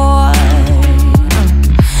before.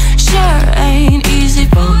 Sure ain't easy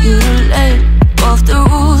for you to let go of the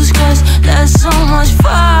rules, cause there's so much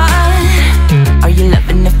fun. Are you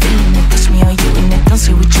loving it, feeling it, touch me, are you in it? Don't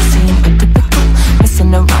see what you're seeing, but typical.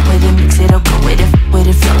 Messing around with it, mix it up, go with it,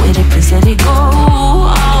 flow with it, please let it go.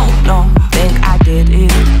 Oh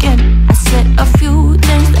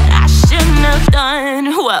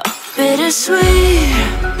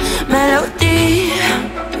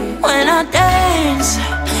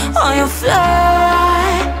on your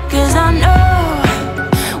fly. Cause I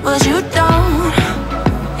know what you don't.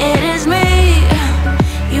 It is me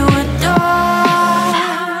you adore.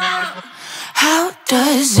 How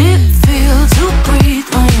does it feel to breathe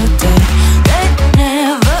when you're dead? They've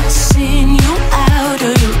never seen you out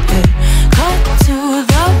of your bed. Cut to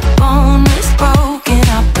the bone, it's broken,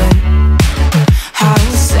 I bet. How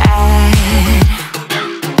sad.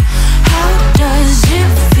 How does it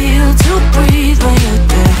feel to breathe when you're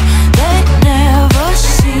dead? They've never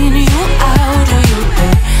seen you out of your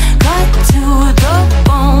bed. Cut to the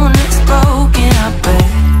bone, it's broken, I bet.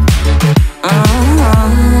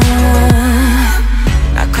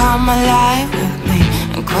 Now come alive with me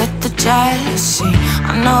and quit the jealousy.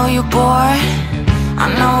 I know you're bored, I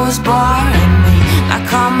know it's boring me. Now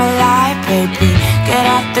come alive, baby, get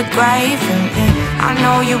out the grave and live. I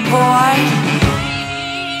know you're bored.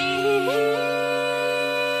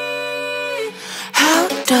 How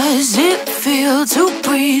does it feel to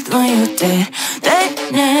breathe when you're dead? They've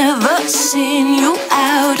never seen you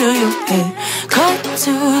out of your bed. Cut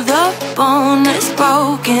to the bone, it's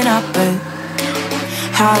broken, I bet.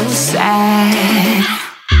 How sad.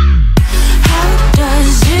 How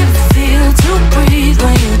does it feel to breathe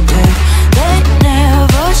when you're dead? They've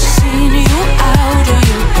never seen you out of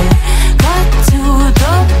your bed. Cut to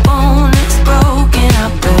the bone, it's broken, I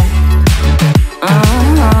bet.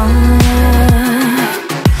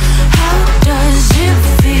 How does it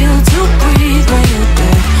feel to breathe when you're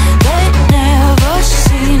dead? They've never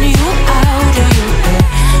seen you out of your bed.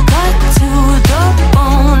 Cut to the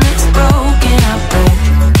bone, it's broken, I bet.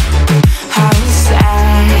 How sad.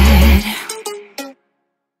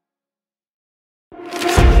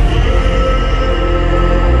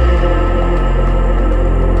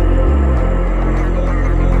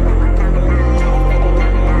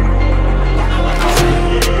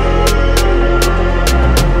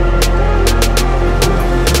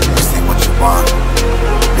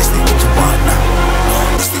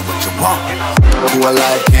 Who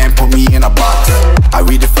alive can't put me in a box. I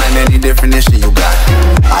redefine any definition you got.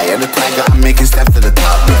 I am the tiger, I'm making steps to the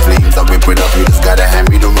top. The flames, I whip it up, you just gotta hand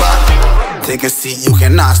me the rock. Take a seat, you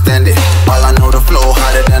cannot stand it. All I know, the flow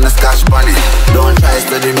harder than a Scotch bunny. Don't try to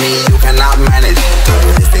study me, you cannot manage.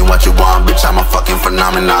 This ain't what you want, bitch, I'm a fucking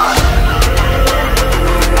phenomenon.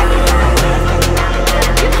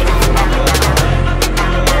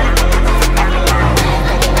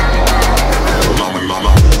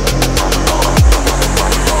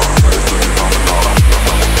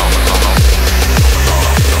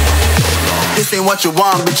 This ain't what you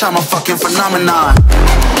want, bitch, I'm a fucking phenomenon.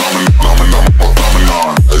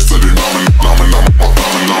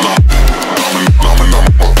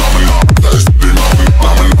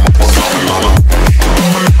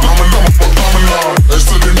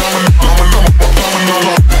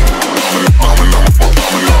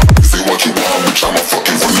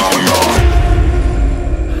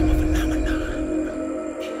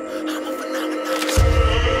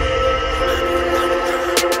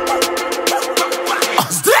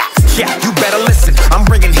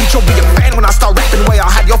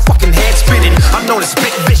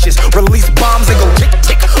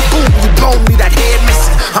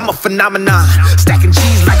 Phenomenon, stacking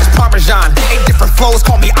cheese like it's Parmesan. 8 different flows,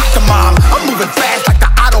 call me Octomom. I'm moving fast like the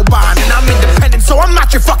Autobahn, and I'm independent, so I'm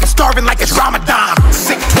not your fucking starving like it's Ramadan.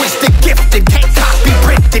 Sick, twisted, gifted, can't copy,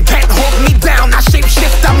 printed, can't hold me down. I shape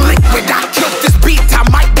shift, I'm liquid. I killed this beat, I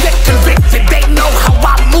might get convicted. They know how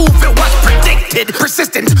I move, it was predicted.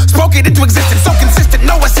 Persistent, spoke it into existence, so consistent,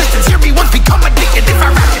 no assistance. Hear me once, become addicted. If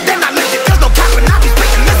I rap it, then I live it. There's no cap when I be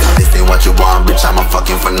spitting. This ain't what you want, bitch, I'm a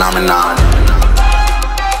fucking phenomenon.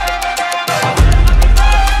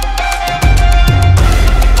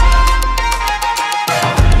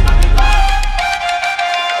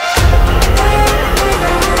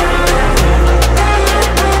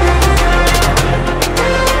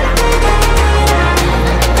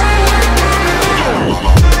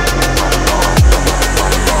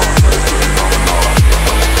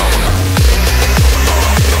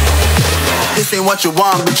 This ain't what you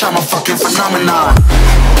want, bitch, I'm a fucking phenomenon.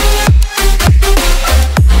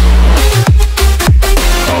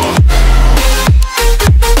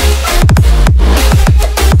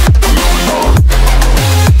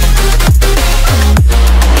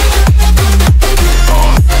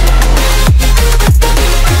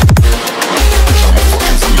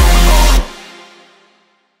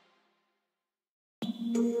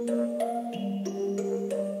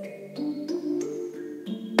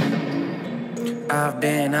 I've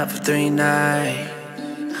been up for 3 nights.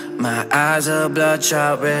 My eyes are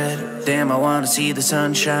bloodshot red. Damn, I wanna see the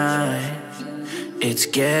sunshine. It's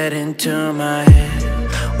getting to my head.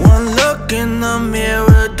 One look in the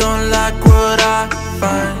mirror, don't like what I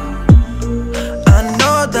find. I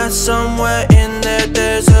know that somewhere in there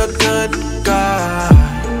there's a good guy,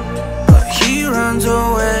 but he runs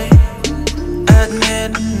away at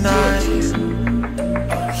midnight.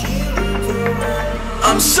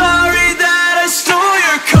 I'm sorry that I stole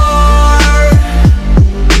your car.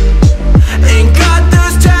 Ain't got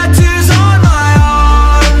those tattoos on my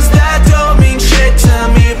arms that don't mean shit to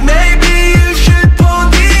me. Maybe you should pull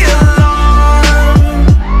the alarm,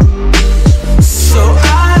 so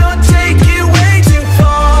I don't take it way too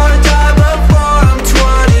far. Die before I'm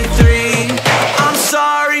 23. I'm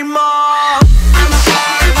sorry, Mom. I'm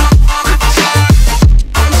sorry, Mom.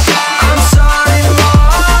 I'm sorry,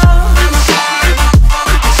 Mom.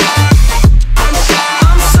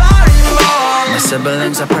 I'm sorry, Mom. My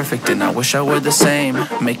siblings are perfect and I wish I were the same.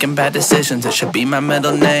 Making bad decisions, it should be my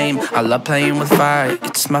middle name. I love playing with fire,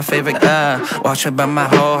 it's my favorite. Watch it burn my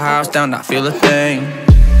whole house down, not feel a thing.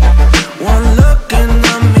 One look in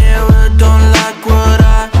the mirror, don't like what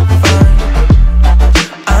I find.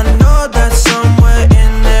 I know that somewhere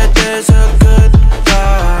in there there's a good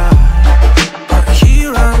guy, but he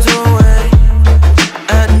runs away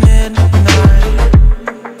at midnight.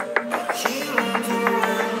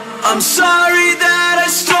 I'm sorry that I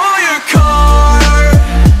stole your car.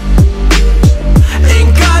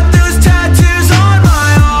 Ain't got those tattoos on my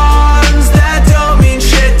arms that don't mean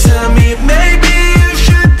shit to me. Maybe you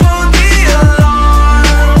should pull the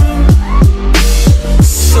alarm,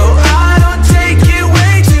 so I don't take it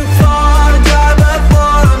way too far. Die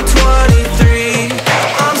before I'm 23.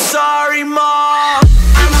 I'm sorry, Mom.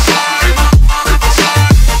 I'm sorry, Mom.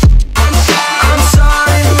 I'm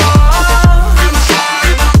sorry, Mom.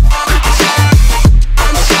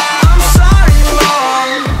 I'm sorry,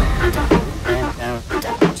 Mom.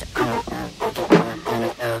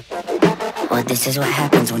 Well, this is what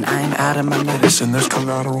happens when I'm out of my medicine. There's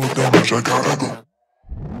collateral damage, I gotta go.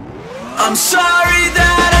 I'm sorry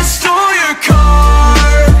that I stole your car.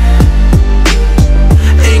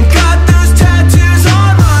 Ain't got those tattoos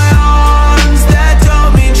on my arms that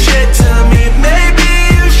don't mean shit to me. Maybe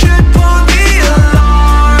you should pull the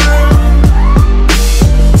alarm,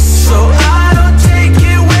 so I don't take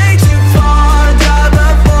it way too far. Die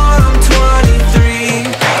before I'm 23.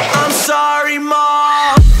 I'm sorry,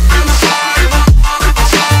 Mom. I'm sorry, Mom.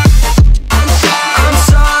 I'm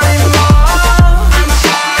sorry, Mom. I'm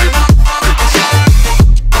sorry,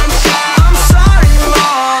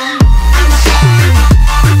 Mom.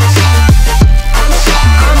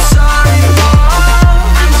 I'm sorry, Mom.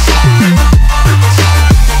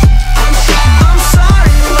 I'm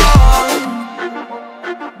sorry, Mom.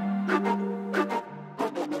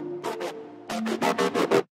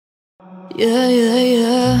 Yeah, yeah,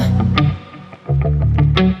 yeah.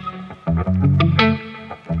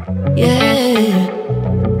 Yeah.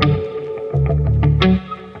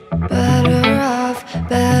 Better off,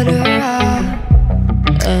 better off.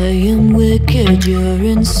 I am wicked, you're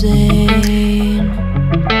insane,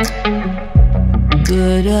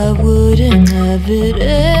 but I wouldn't have it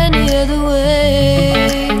any other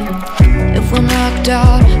way. If we're knocked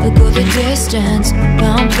out, we'll go the distance,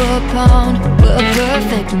 pound for pound. We're a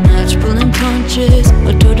perfect match, pulling punches.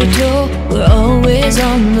 We're toe to toe, we're always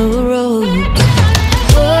on the road.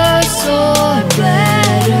 Worse or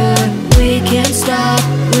better, we can't stop,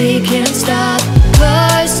 we can't stop.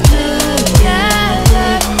 'Cause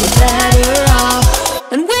together we're better off,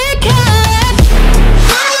 and we can.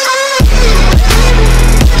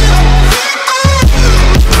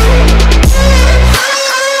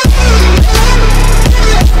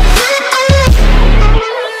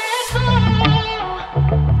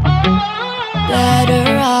 Better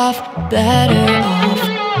off, better off.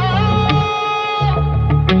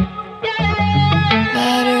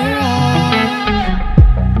 Better off.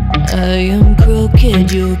 I am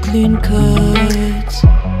crooked, you're clean cut.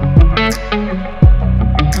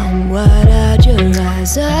 I'm wide-eyed, your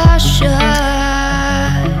eyes are shut.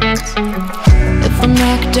 If we're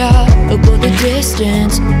knocked out, we'll go the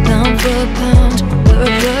distance, pound for pound. We're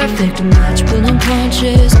a perfect match, pulling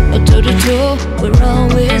punches. We're toe to toe, we're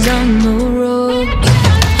always on the road.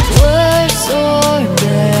 Worse or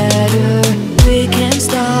better, we can't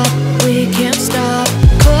stop, we can't stop.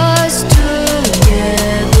 'Cause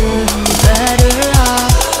together we're better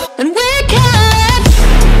off, and we can.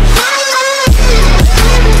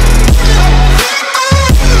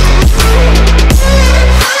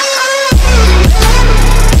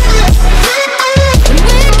 And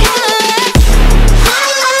we can.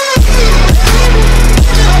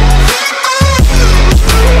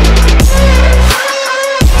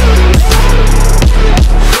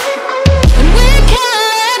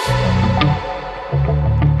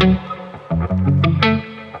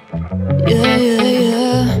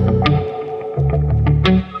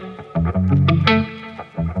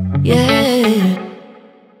 yeah.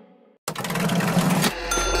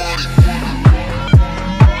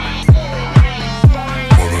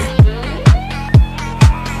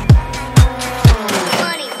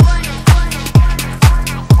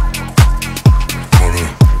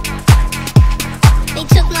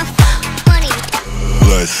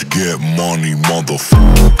 Let's get money,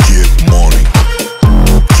 motherfucker. Get money.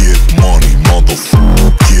 Get money,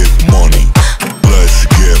 motherfucker. Get money. Let's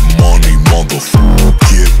get money, motherfucker.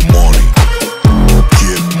 Get money.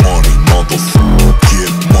 Get money, motherfucker.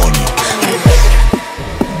 Get money.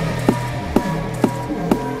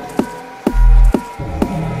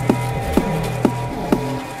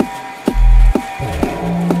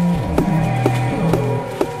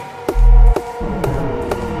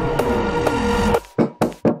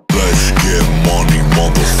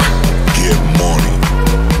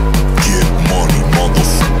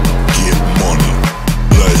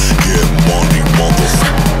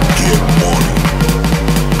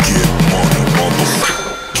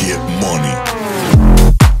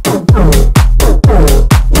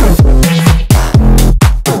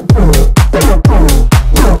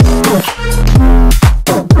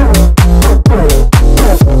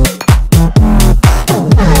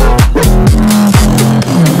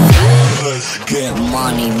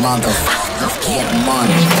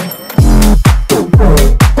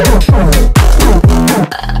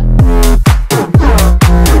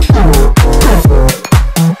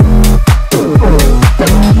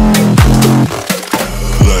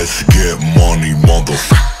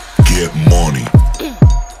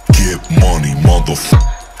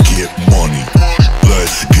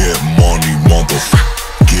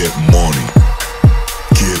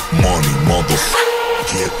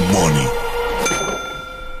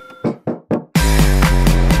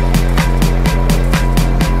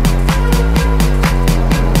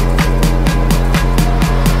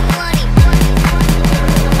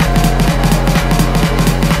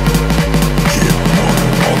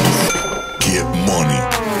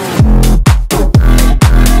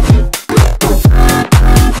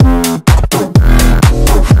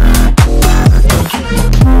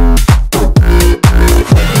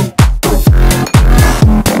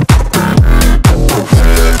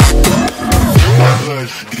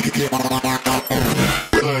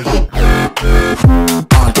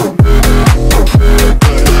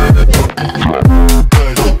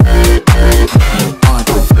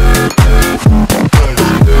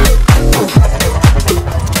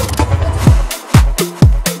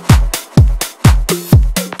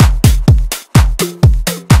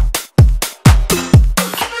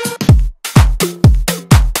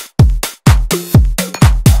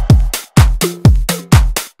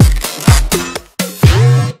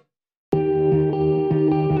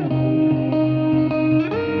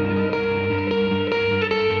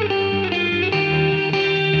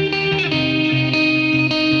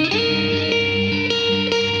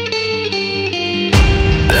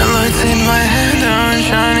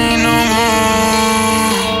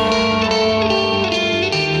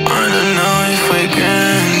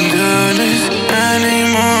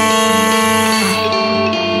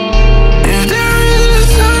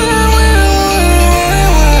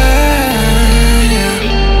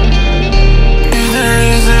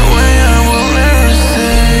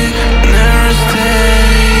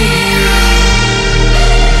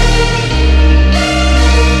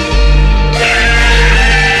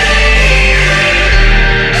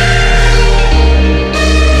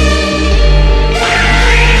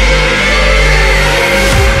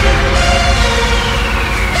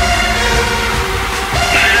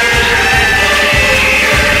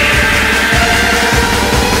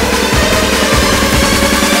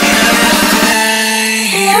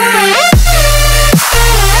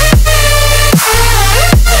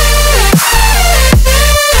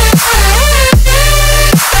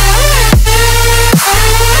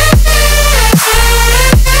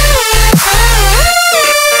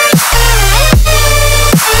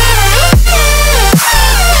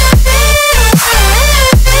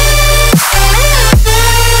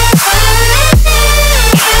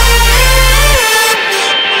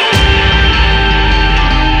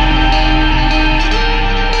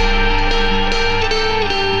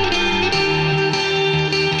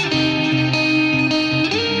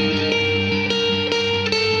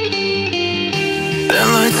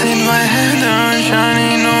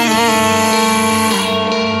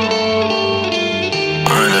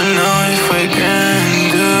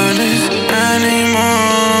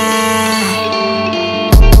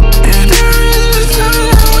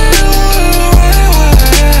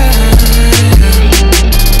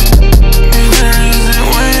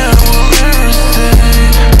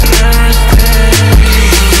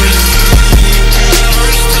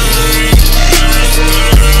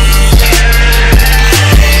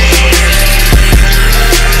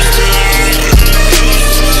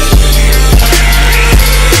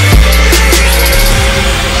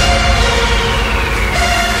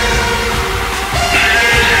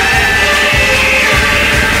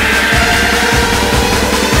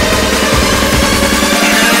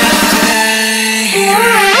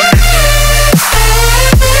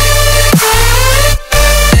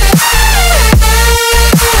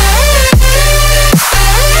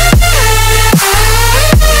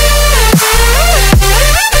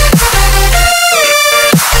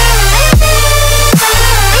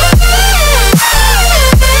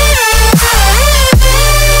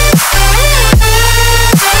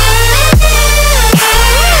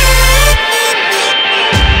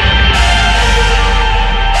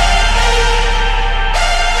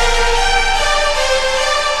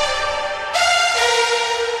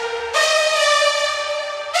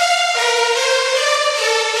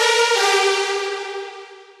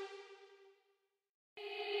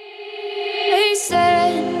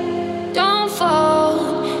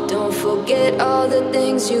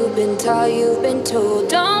 things you've been taught, you've been told.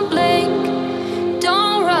 Don't blink,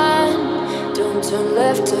 don't run, don't turn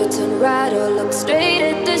left or turn right or look straight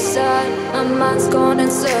at the sun. My mind's going in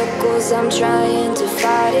circles, I'm trying to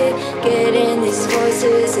fight it. Getting these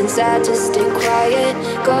voices inside to stay quiet.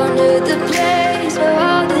 Gone to the place where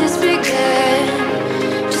all this began.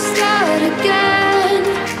 Just start again.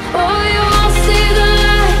 Oh, you won't see the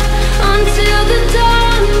light until the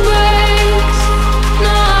dawn breaks.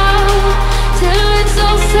 No, till it's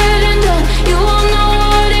all said and done, you won't know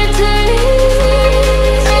what it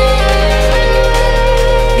takes.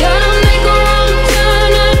 Gotta make a wrong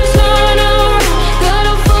turn and turn around.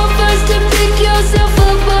 Gotta fall fast to pick yourself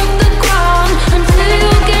up off the ground. Until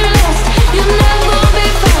you get lost, you'll never be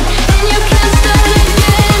found. And you can't start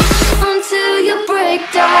again until you break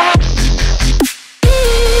down.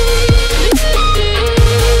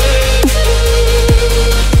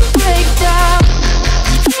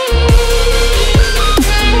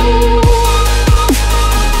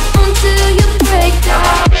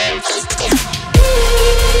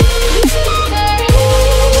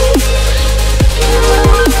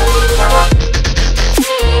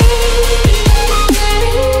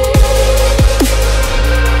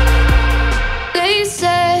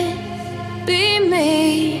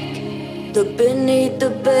 Look beneath the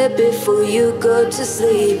bed before you go to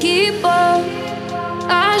sleep. Keep on,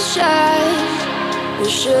 I shine. You'll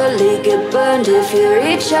surely get burned if you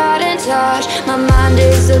reach out and touch. My mind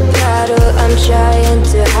is a battle, I'm trying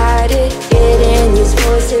to hide it. Getting these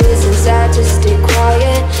voices inside to stay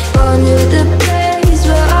quiet. Gone to the place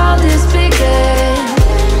where all this began.